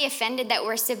can't be offended that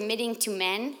we're submitting to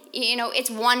men. It's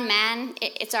one man.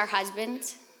 It's our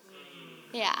husband.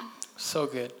 Yeah. So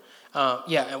good.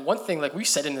 And one thing, we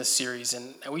said in this series,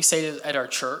 and we say it at our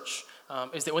church,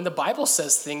 is that when the Bible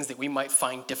says things that we might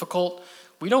find difficult,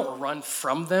 we don't run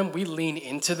from them. We lean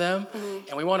into them,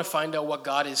 and we want to find out what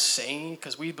God is saying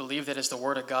because we believe that as the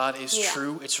Word of God is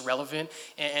true, it's relevant.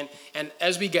 And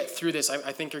as we get through this,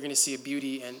 I think you're going to see a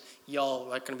beauty, and y'all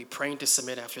are going to be praying to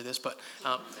submit after this, but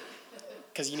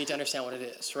because you need to understand what it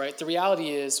is, right? The reality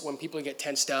is when people get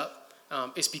tensed up,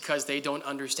 it's because they don't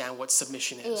understand what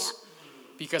submission is. Yeah.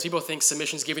 Because people think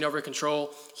submission is giving over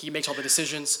control. He makes all the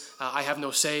decisions. I have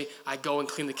no say. I go and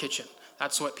clean the kitchen.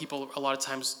 That's what people a lot of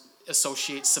times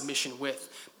associate submission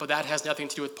with. But that has nothing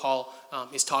to do with Paul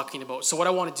is talking about. So what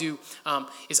I want to do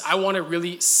is I want to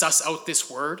really suss out this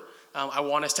word. I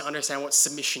want us to understand what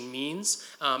submission means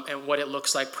and what it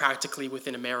looks like practically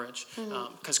within a marriage.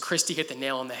 Because Christy hit the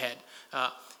nail on the head.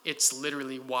 It's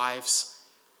literally wives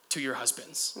to your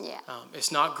husbands. Yeah.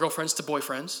 It's not girlfriends to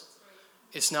boyfriends.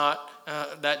 It's not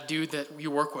that dude that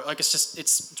you work with. Like,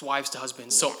 it's wives to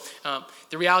husbands. So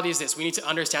the reality is this. We need to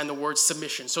understand the word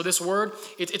submission. So this word,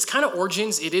 it's kind of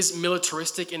origins. It is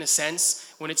militaristic in a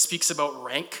sense when it speaks about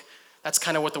rank. That's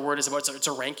kind of what the word is about. It's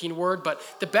a ranking word. But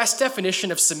the best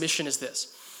definition of submission is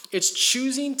this. It's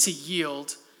choosing to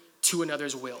yield to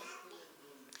another's will.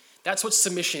 That's what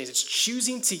submission is. It's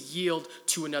choosing to yield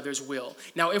to another's will.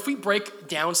 Now, if we break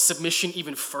down submission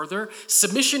even further,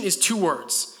 submission is two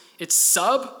words. It's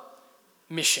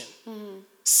submission.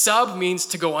 Sub means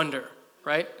to go under,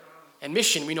 right? And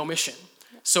mission, we know mission.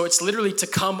 So it's literally to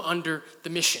come under the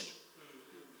mission.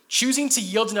 Choosing to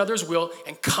yield to another's will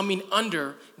and coming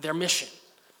under their mission.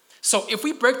 So if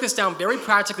we break this down very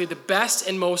practically, the best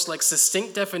and most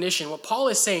succinct definition, what Paul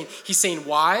is saying, he's saying,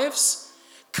 wives,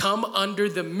 come under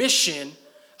the mission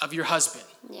of your husband.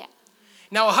 Yeah.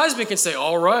 Now a husband can say,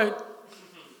 all right,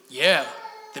 yeah,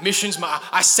 the mission's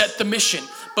I set the mission.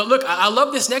 But look, I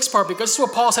love this next part because this is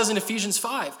what Paul says in Ephesians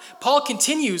 5. Paul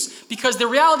continues because the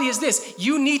reality is this.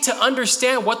 You need to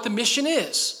understand what the mission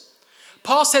is.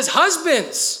 Paul says,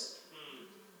 husbands,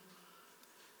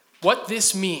 what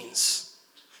this means.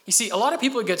 You see, a lot of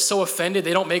people get so offended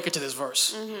they don't make it to this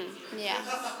verse. Yeah,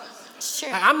 sure.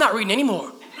 I'm not reading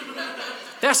anymore.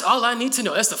 That's all I need to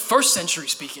know. That's the first century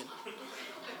speaking.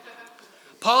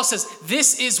 Paul says,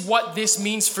 this is what this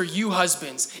means for you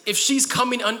husbands. If she's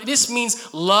coming under, this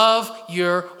means love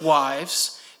your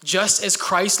wives. Just as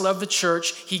Christ loved the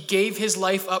church, he gave his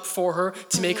life up for her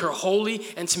to make her holy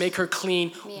and to make her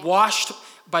clean, washed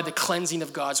by the cleansing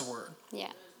of God's word.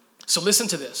 Yeah. So listen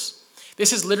to this.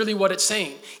 This is literally what it's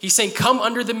saying. He's saying, come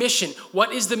under the mission.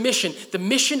 What is the mission? The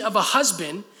mission of a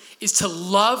husband is to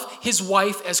love his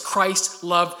wife as Christ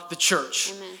loved the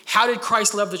church. Amen. How did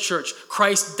Christ love the church?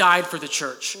 Christ died for the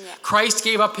church. Yeah. Christ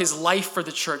gave up his life for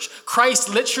the church. Christ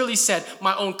literally said,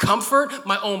 my own comfort,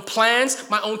 my own plans,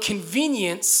 my own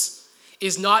convenience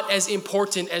is not as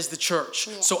important as the church.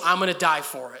 Yeah. So I'm going to die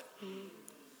for it.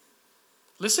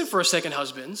 Listen for a second,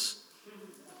 husbands.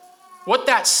 What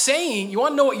that's saying, you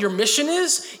want to know what your mission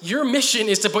is? Your mission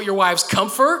is to put your wife's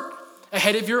comfort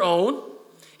ahead of your own.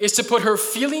 Is to put her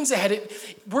feelings ahead.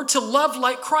 We're to love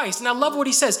like Christ. And I love what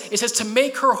he says. It says to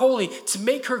make her holy, to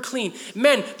make her clean.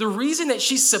 Men, the reason that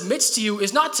she submits to you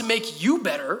is not to make you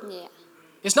better. Yeah.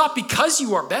 It's not because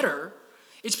you are better.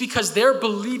 It's because they're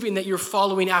believing that you're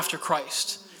following after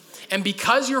Christ. And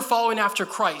because you're following after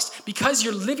Christ, because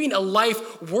you're living a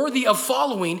life worthy of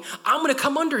following, I'm going to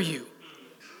come under you.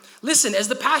 Listen, as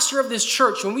the pastor of this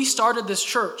church, when we started this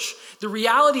church, the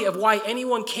reality of why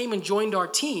anyone came and joined our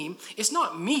team is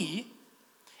not me.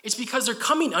 It's because they're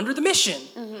coming under the mission.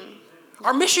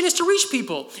 Our mission is to reach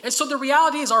people. And so the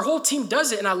reality is our whole team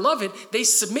does it, and I love it. They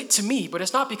submit to me, but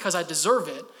it's not because I deserve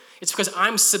it. It's because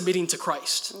I'm submitting to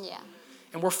Christ. Yeah.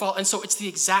 And so it's the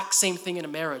exact same thing in a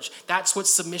marriage. That's what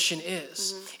submission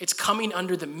is. It's coming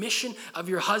under the mission of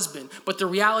your husband. But the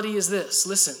reality is this.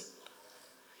 Listen.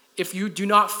 If you do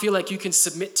not feel like you can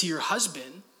submit to your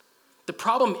husband, the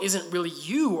problem isn't really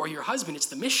you or your husband, it's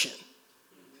the mission.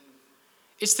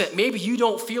 It's that maybe you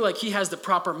don't feel like he has the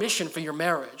proper mission for your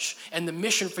marriage and the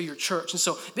mission for your church. And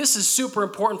so this is super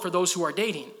important for those who are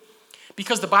dating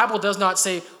because the Bible does not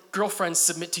say, girlfriends,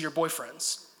 submit to your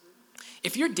boyfriends.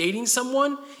 If you're dating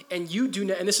someone and you do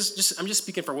not, and I'm just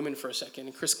speaking for women for a second,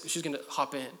 and Chris, she's going to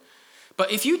hop in.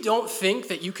 But if you don't think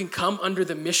that you can come under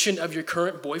the mission of your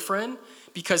current boyfriend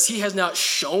because he has not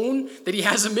shown that he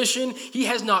has a mission, he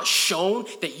has not shown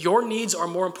that your needs are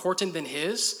more important than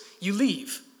his, you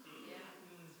leave.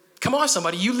 Come on,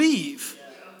 somebody, you leave.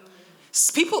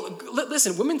 People,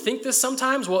 listen, women think this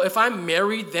sometimes. Well, if I'm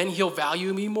married, then he'll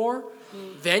value me more.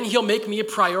 Then he'll make me a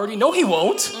priority. No, he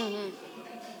won't.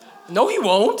 No, he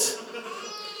won't.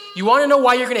 You want to know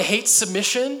why you're going to hate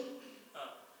submission?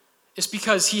 It's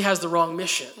because he has the wrong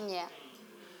mission. Yeah.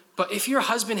 But if your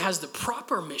husband has the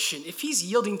proper mission, if he's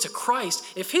yielding to Christ,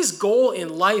 if his goal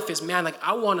in life is, man, like,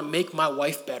 I want to make my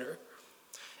wife better.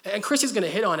 And Christy's going to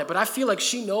hit on it, but I feel like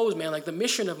she knows, man, like, the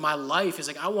mission of my life is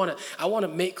like, I want to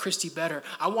make Christy better.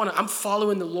 I'm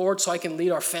following the Lord so I can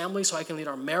lead our family, so I can lead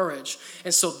our marriage.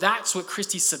 And so that's what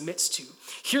Christy submits to.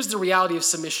 Here's the reality of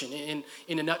submission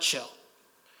in a nutshell.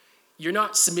 You're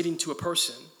not submitting to a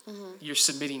person. You're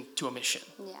submitting to a mission.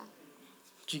 Yeah.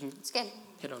 You can It's good.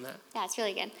 hit on that. Yeah, it's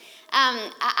really good.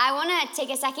 I want to take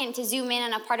a second to zoom in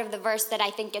on a part of the verse that I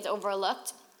think gets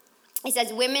overlooked. It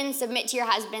says, women, submit to your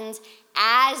husbands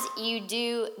as you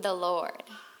do the Lord.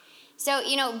 So,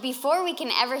 before we can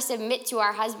ever submit to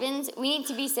our husbands, we need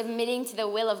to be submitting to the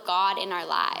will of God in our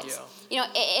lives. Yeah.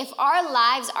 If our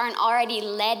lives aren't already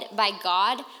led by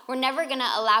God, we're never going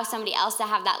to allow somebody else to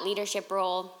have that leadership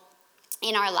role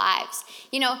in our lives.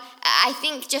 I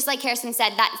think just like Harrison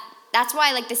said, that's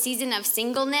why, like, the season of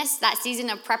singleness, that season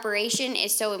of preparation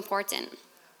is so important.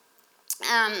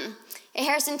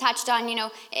 Harrison touched on,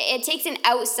 it takes an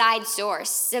outside source.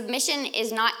 Submission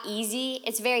is not easy.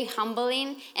 It's very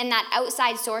humbling, and that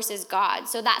outside source is God.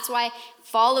 So that's why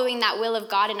following that will of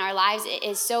God in our lives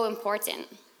is so important.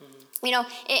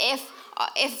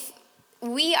 If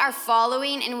we are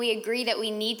following and we agree that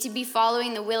we need to be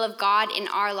following the will of God in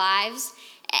our lives,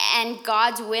 and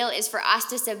God's will is for us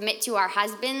to submit to our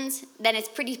husbands, then it's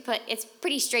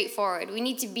pretty straightforward. We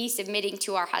need to be submitting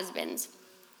to our husbands.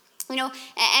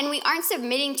 And we aren't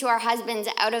submitting to our husbands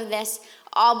out of this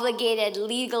obligated,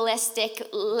 legalistic,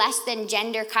 less than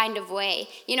gender kind of way.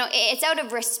 It's out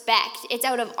of respect. It's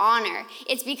out of honor.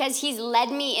 It's because he's led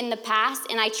me in the past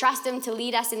and I trust him to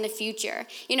lead us in the future.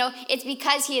 It's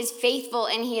because he is faithful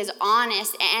and he is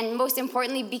honest, and most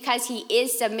importantly, because he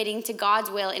is submitting to God's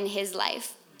will in his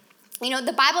life.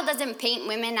 The Bible doesn't paint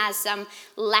women as some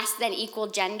less than equal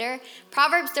gender.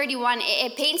 Proverbs 31,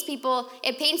 it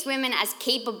paints women as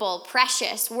capable,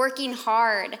 precious, working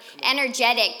hard,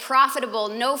 energetic, profitable,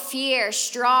 no fear,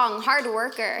 strong, hard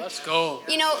worker. Let's go.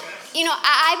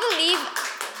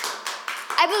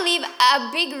 I believe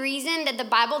a big reason that the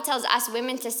Bible tells us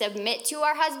women to submit to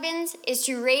our husbands is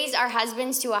to raise our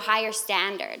husbands to a higher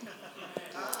standard.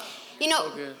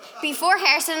 Before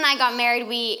Harrison and I got married,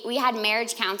 we had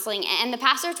marriage counseling, and the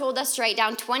pastor told us to write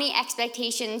down 20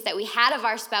 expectations that we had of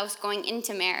our spouse going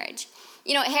into marriage.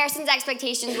 Harrison's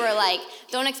expectations were like,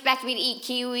 don't expect me to eat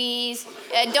kiwis,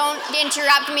 don't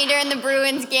interrupt me during the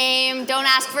Bruins game, don't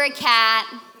ask for a cat.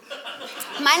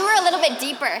 Mine were a little bit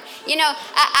deeper.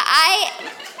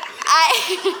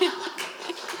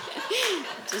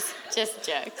 Just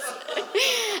jokes.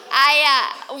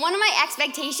 One of my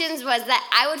expectations was that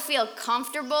I would feel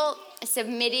comfortable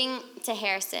submitting to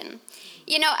Harrison.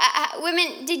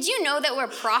 Women, did you know that we're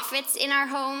prophets in our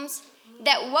homes?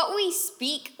 That what we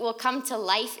speak will come to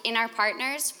life in our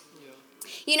partners?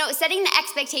 Setting the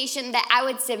expectation that I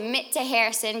would submit to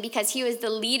Harrison because he was the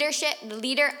leader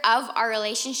of our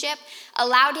relationship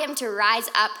allowed him to rise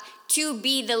up to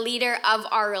be the leader of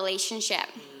our relationship.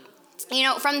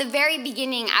 From the very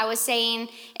beginning, I was saying,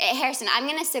 Harrison, I'm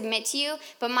going to submit to you,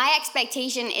 but my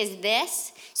expectation is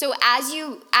this. So as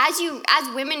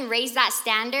women raise that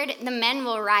standard, the men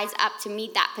will rise up to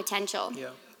meet that potential.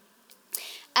 Yeah.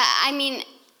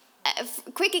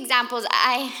 Quick examples.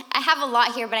 I have a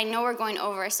lot here, but I know we're going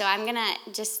over, so I'm going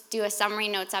to just do a summary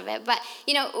notes of it. But,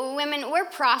 women, we're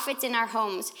prophets in our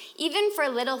homes, even for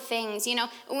little things.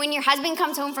 When your husband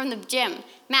comes home from the gym,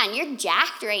 man, you're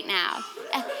jacked right now.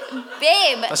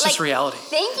 Babe. That's just reality.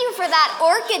 Thank you for that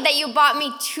orchid that you bought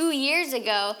me 2 years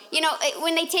ago.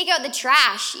 When they take out the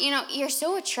trash, you're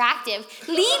so attractive.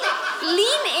 Lean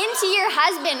into your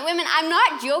husband. Women, I'm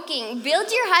not joking.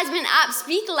 Build your husband up.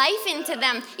 Speak life into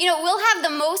them. We'll have the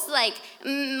most,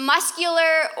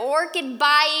 muscular,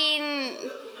 orchid-buying,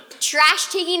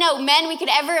 trash-taking out men we could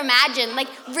ever imagine.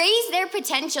 Raise their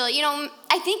potential.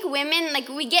 I think women,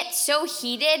 we get so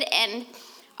heated, and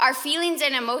our feelings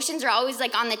and emotions are always,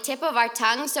 on the tip of our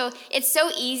tongue, so it's so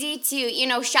easy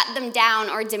to, shut them down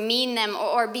or demean them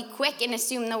or be quick and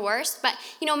assume the worst. But,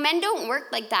 men don't work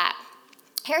like that.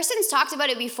 Harrison's talked about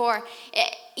it before.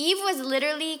 Eve was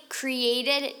literally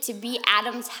created to be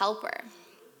Adam's helper.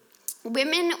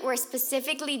 Women were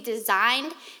specifically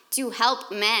designed to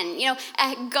help men.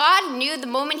 God knew the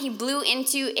moment he blew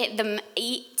into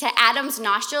to Adam's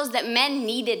nostrils that men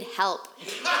needed help.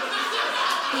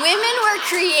 Women were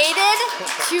created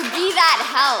to be that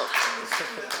help.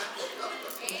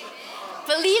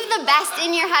 Believe the best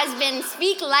in your husband.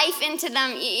 Speak life into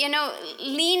them.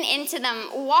 Lean into them.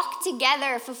 Walk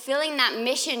together, fulfilling that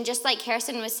mission, just like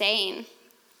Harrison was saying.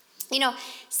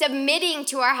 Submitting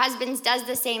to our husbands does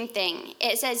the same thing.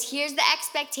 It says, here's the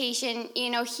expectation,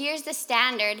 here's the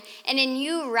standard. And in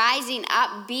you rising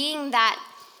up, being that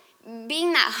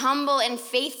humble and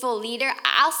faithful leader,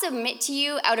 I'll submit to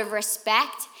you out of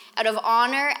respect, out of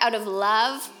honor, out of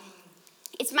love.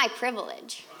 It's my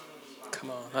privilege.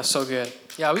 Come on, that's so good.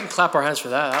 Yeah, we can clap our hands for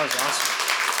that. That was awesome.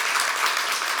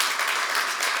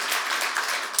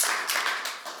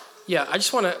 Yeah,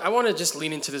 I want to just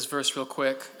lean into this verse real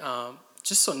quick,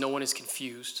 just so no one is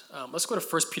confused. Let's go to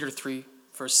 1 Peter 3,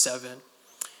 verse 7.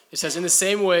 It says, in the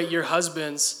same way, you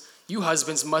husbands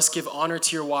must give honor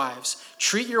to your wives.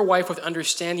 Treat your wife with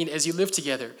understanding as you live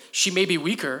together. She may be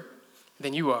weaker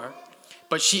than you are,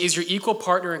 but she is your equal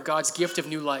partner in God's gift of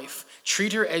new life.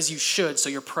 Treat her as you should, so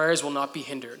your prayers will not be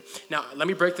hindered. Now, let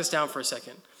me break this down for a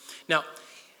second. Now,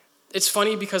 it's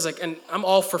funny because, and I'm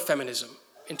all for feminism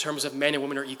in terms of men and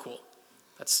women are equal.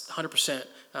 That's 100%.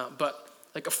 But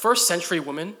a first century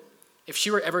woman, if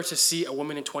she were ever to see a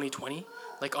woman in 2020,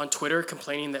 on Twitter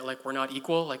complaining that we're not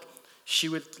equal, she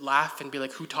would laugh and be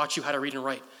like, who taught you how to read and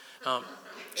write?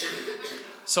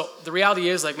 So the reality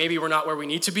is maybe we're not where we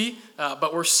need to be,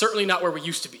 but we're certainly not where we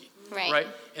used to be. Right?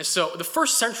 And so the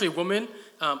first century woman,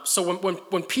 so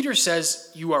when Peter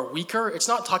says you are weaker, it's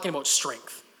not talking about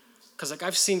strength. Because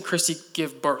I've seen Christy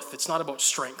give birth. It's not about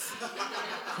strength.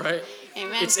 Right?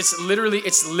 Amen. It's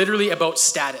literally about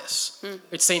status.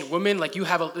 It's saying women, you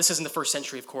have this isn't the first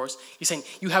century, of course. He's saying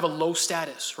you have a low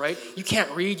status, right? You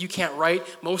can't read, you can't write.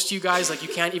 Most of you guys, you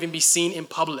can't even be seen in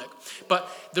public. But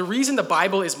the reason the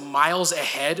Bible is miles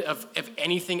ahead of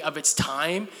anything of its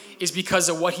time is because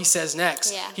of what he says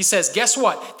next. Yeah. He says, guess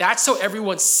what? That's how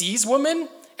everyone sees women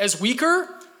as weaker,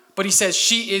 but he says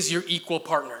she is your equal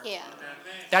partner. Yeah.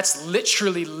 That's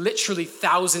literally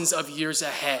thousands of years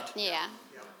ahead. Yeah.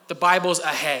 The Bible's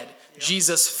ahead.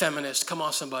 Jesus, feminist. Come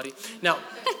on, somebody. Now,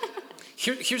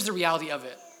 here's the reality of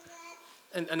it.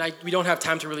 And we don't have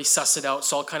time to really suss it out,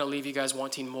 so I'll kind of leave you guys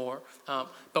wanting more.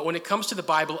 But when it comes to the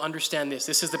Bible, understand this.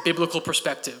 This is the biblical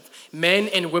perspective. Men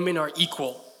and women are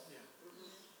equal.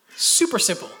 Super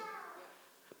simple.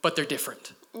 But they're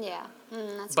different. Yeah.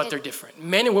 That's but good. They're different.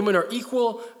 Men and women are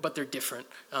equal, but they're different.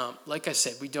 Like I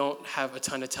said, we don't have a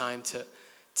ton of time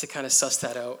to kind of suss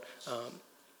that out.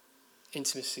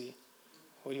 Intimacy.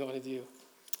 What do you want to do?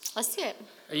 Let's do it.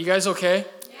 Are you guys okay?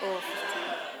 Oh.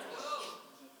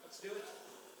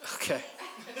 Okay.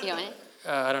 You want it?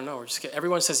 I don't know. We're just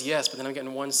everyone says yes, but then I'm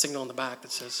getting one signal in the back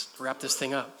that says wrap this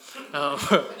thing up.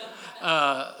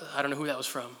 I don't know who that was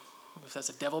from. If that's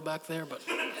a devil back there, but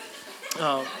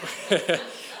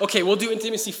okay, we'll do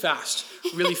intimacy fast,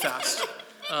 really fast.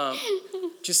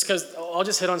 Just because I'll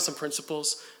just hit on some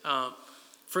principles.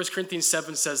 1 Corinthians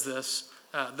 7 says this.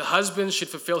 The husband should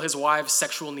fulfill his wife's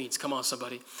sexual needs. Come on,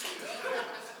 somebody.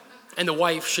 And the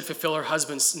wife should fulfill her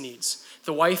husband's needs.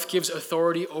 The wife gives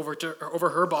authority over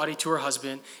her body to her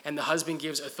husband, and the husband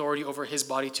gives authority over his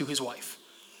body to his wife.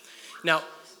 Now,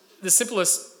 the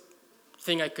simplest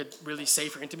thing I could really say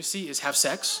for intimacy is have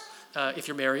sex if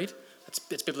you're married.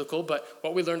 It's biblical, but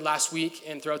what we learned last week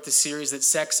and throughout this series that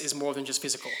sex is more than just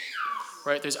physical,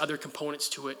 right? There's other components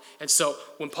to it. And so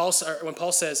when Paul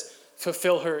says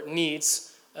fulfill her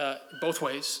needs both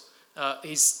ways,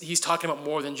 he's talking about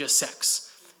more than just sex.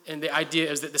 And the idea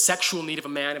is that the sexual need of a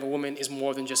man, of a woman, is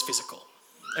more than just physical.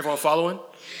 Everyone following?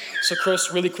 So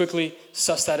Chris, really quickly,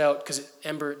 suss that out, because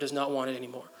Ember does not want it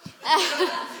anymore.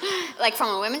 Like from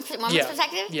a woman's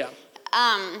perspective? Yeah.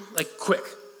 Quick.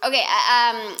 Okay,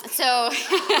 so,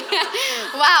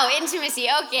 wow, intimacy,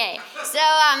 okay. So,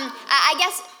 I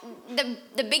guess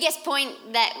the biggest point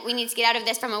that we need to get out of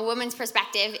this from a woman's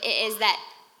perspective is that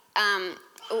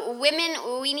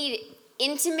women, we need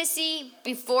intimacy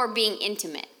before being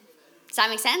intimate. Does that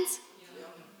make sense?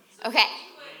 Okay.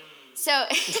 So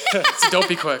don't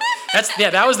be quick.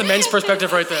 That was the men's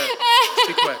perspective right there.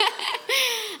 Be quick.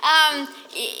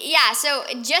 Yeah, so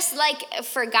just like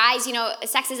for guys,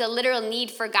 sex is a literal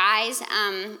need for guys.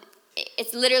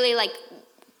 It's literally like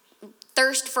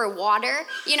thirst for water.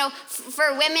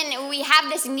 For women, we have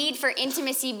this need for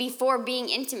intimacy before being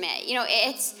intimate.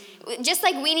 It's just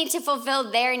like we need to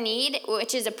fulfill their need,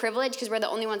 which is a privilege because we're the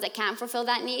only ones that can fulfill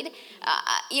that need.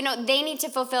 They need to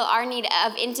fulfill our need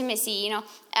of intimacy,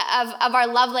 of our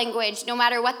love language, no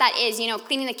matter what that is,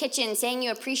 cleaning the kitchen, saying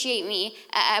you appreciate me,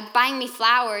 buying me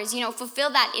flowers,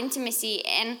 fulfill that intimacy.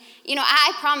 And,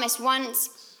 I promise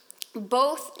once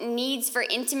both needs for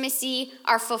intimacy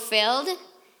are fulfilled,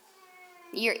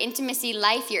 your intimacy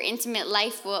life, your intimate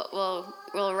life will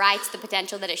rise to the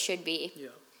potential that it should be. Yeah.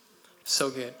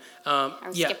 So good. Are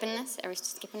we skipping this? Are we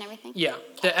skipping everything? Yeah.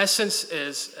 The essence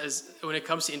is when it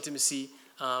comes to intimacy,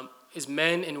 is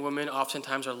men and women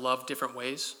oftentimes are loved different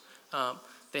ways.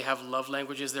 They have love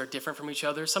languages that are different from each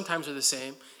other. Sometimes they're the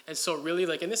same. And so really,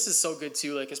 like, and this is so good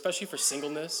too, like, especially for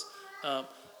singleness,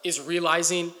 is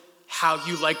realizing how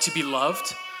you like to be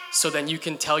loved, so then you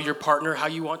can tell your partner how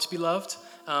you want to be loved.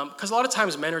 Because a lot of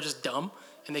times men are just dumb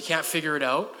and they can't figure it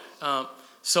out.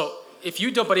 So if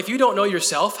you don't know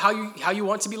yourself how you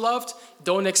want to be loved,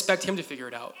 don't expect him to figure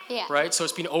it out. Yeah. Right? So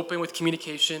it's being open with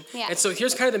communication. Yeah. And so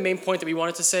here's kind of the main point that we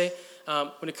wanted to say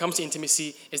when it comes to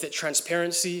intimacy is that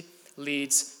transparency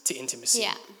leads to intimacy.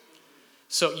 Yeah.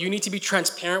 So you need to be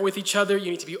transparent with each other.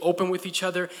 You need to be open with each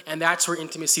other. And that's where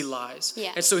intimacy lies.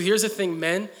 Yeah. And so here's the thing,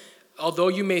 men, although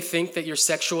you may think that your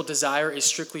sexual desire is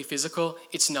strictly physical,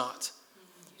 it's not.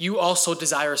 You also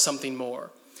desire something more.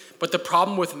 But the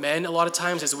problem with men a lot of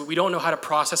times is we don't know how to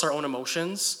process our own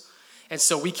emotions. And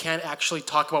so we can't actually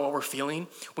talk about what we're feeling.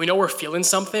 We know we're feeling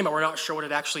something, but we're not sure what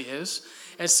it actually is.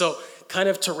 And so kind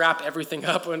of to wrap everything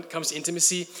up when it comes to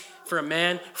intimacy, for a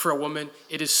man, for a woman,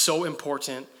 it is so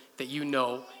important that you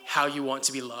know how you want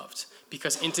to be loved,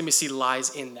 because intimacy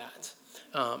lies in that.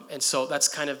 And so that's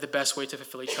kind of the best way to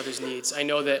fulfill each other's needs. I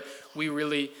know that we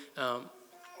really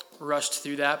rushed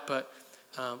through that, but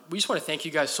we just want to thank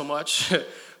you guys so much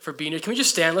for being here. Can we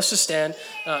just stand? Let's just stand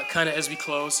kind of as we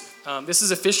close. This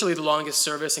is officially the longest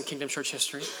service in Kingdom Church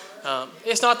history.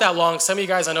 It's not that long. Some of you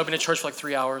guys I know have been in church for like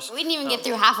 3 hours. We didn't even get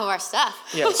through half of our stuff.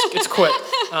 Yeah, it's quick.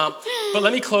 But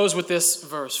let me close with this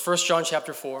verse, 1 John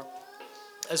chapter 4.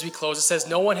 As we close, it says,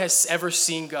 no one has ever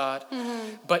seen God,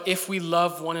 but if we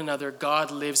love one another,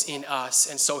 God lives in us,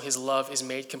 and so his love is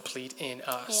made complete in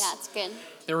us. Yeah, it's good.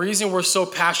 The reason we're so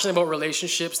passionate about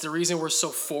relationships, the reason we're so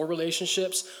for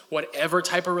relationships, whatever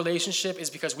type of relationship, is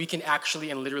because we can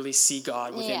actually and literally see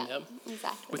God within them.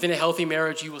 Exactly. Within a healthy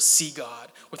marriage, you will see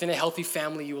God. Within a healthy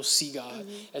family, you will see God.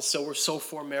 And so we're so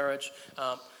for marriage.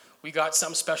 We got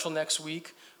something special next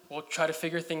week. We'll try to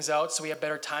figure things out so we have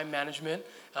better time management.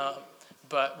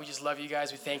 But we just love you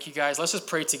guys. We thank you guys. Let's just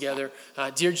pray together.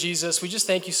 Dear Jesus, we just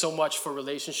thank you so much for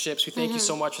relationships. We thank you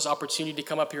so much for this opportunity to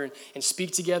come up here and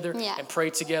speak together and pray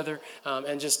together.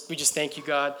 We just thank you,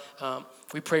 God.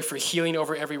 We pray for healing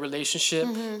over every relationship.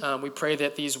 We pray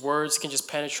that these words can just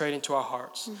penetrate into our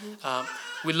hearts.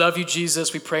 We love you,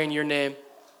 Jesus. We pray in your name.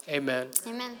 Amen.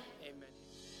 Amen.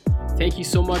 Thank you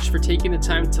so much for taking the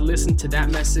time to listen to that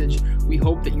message. We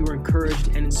hope that you were encouraged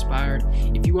and inspired.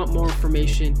 If you want more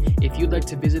information, if you'd like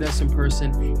to visit us in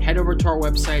person, head over to our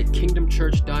website,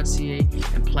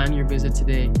 kingdomchurch.ca, and plan your visit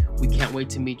today. We can't wait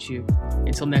to meet you.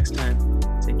 Until next time,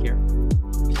 take care.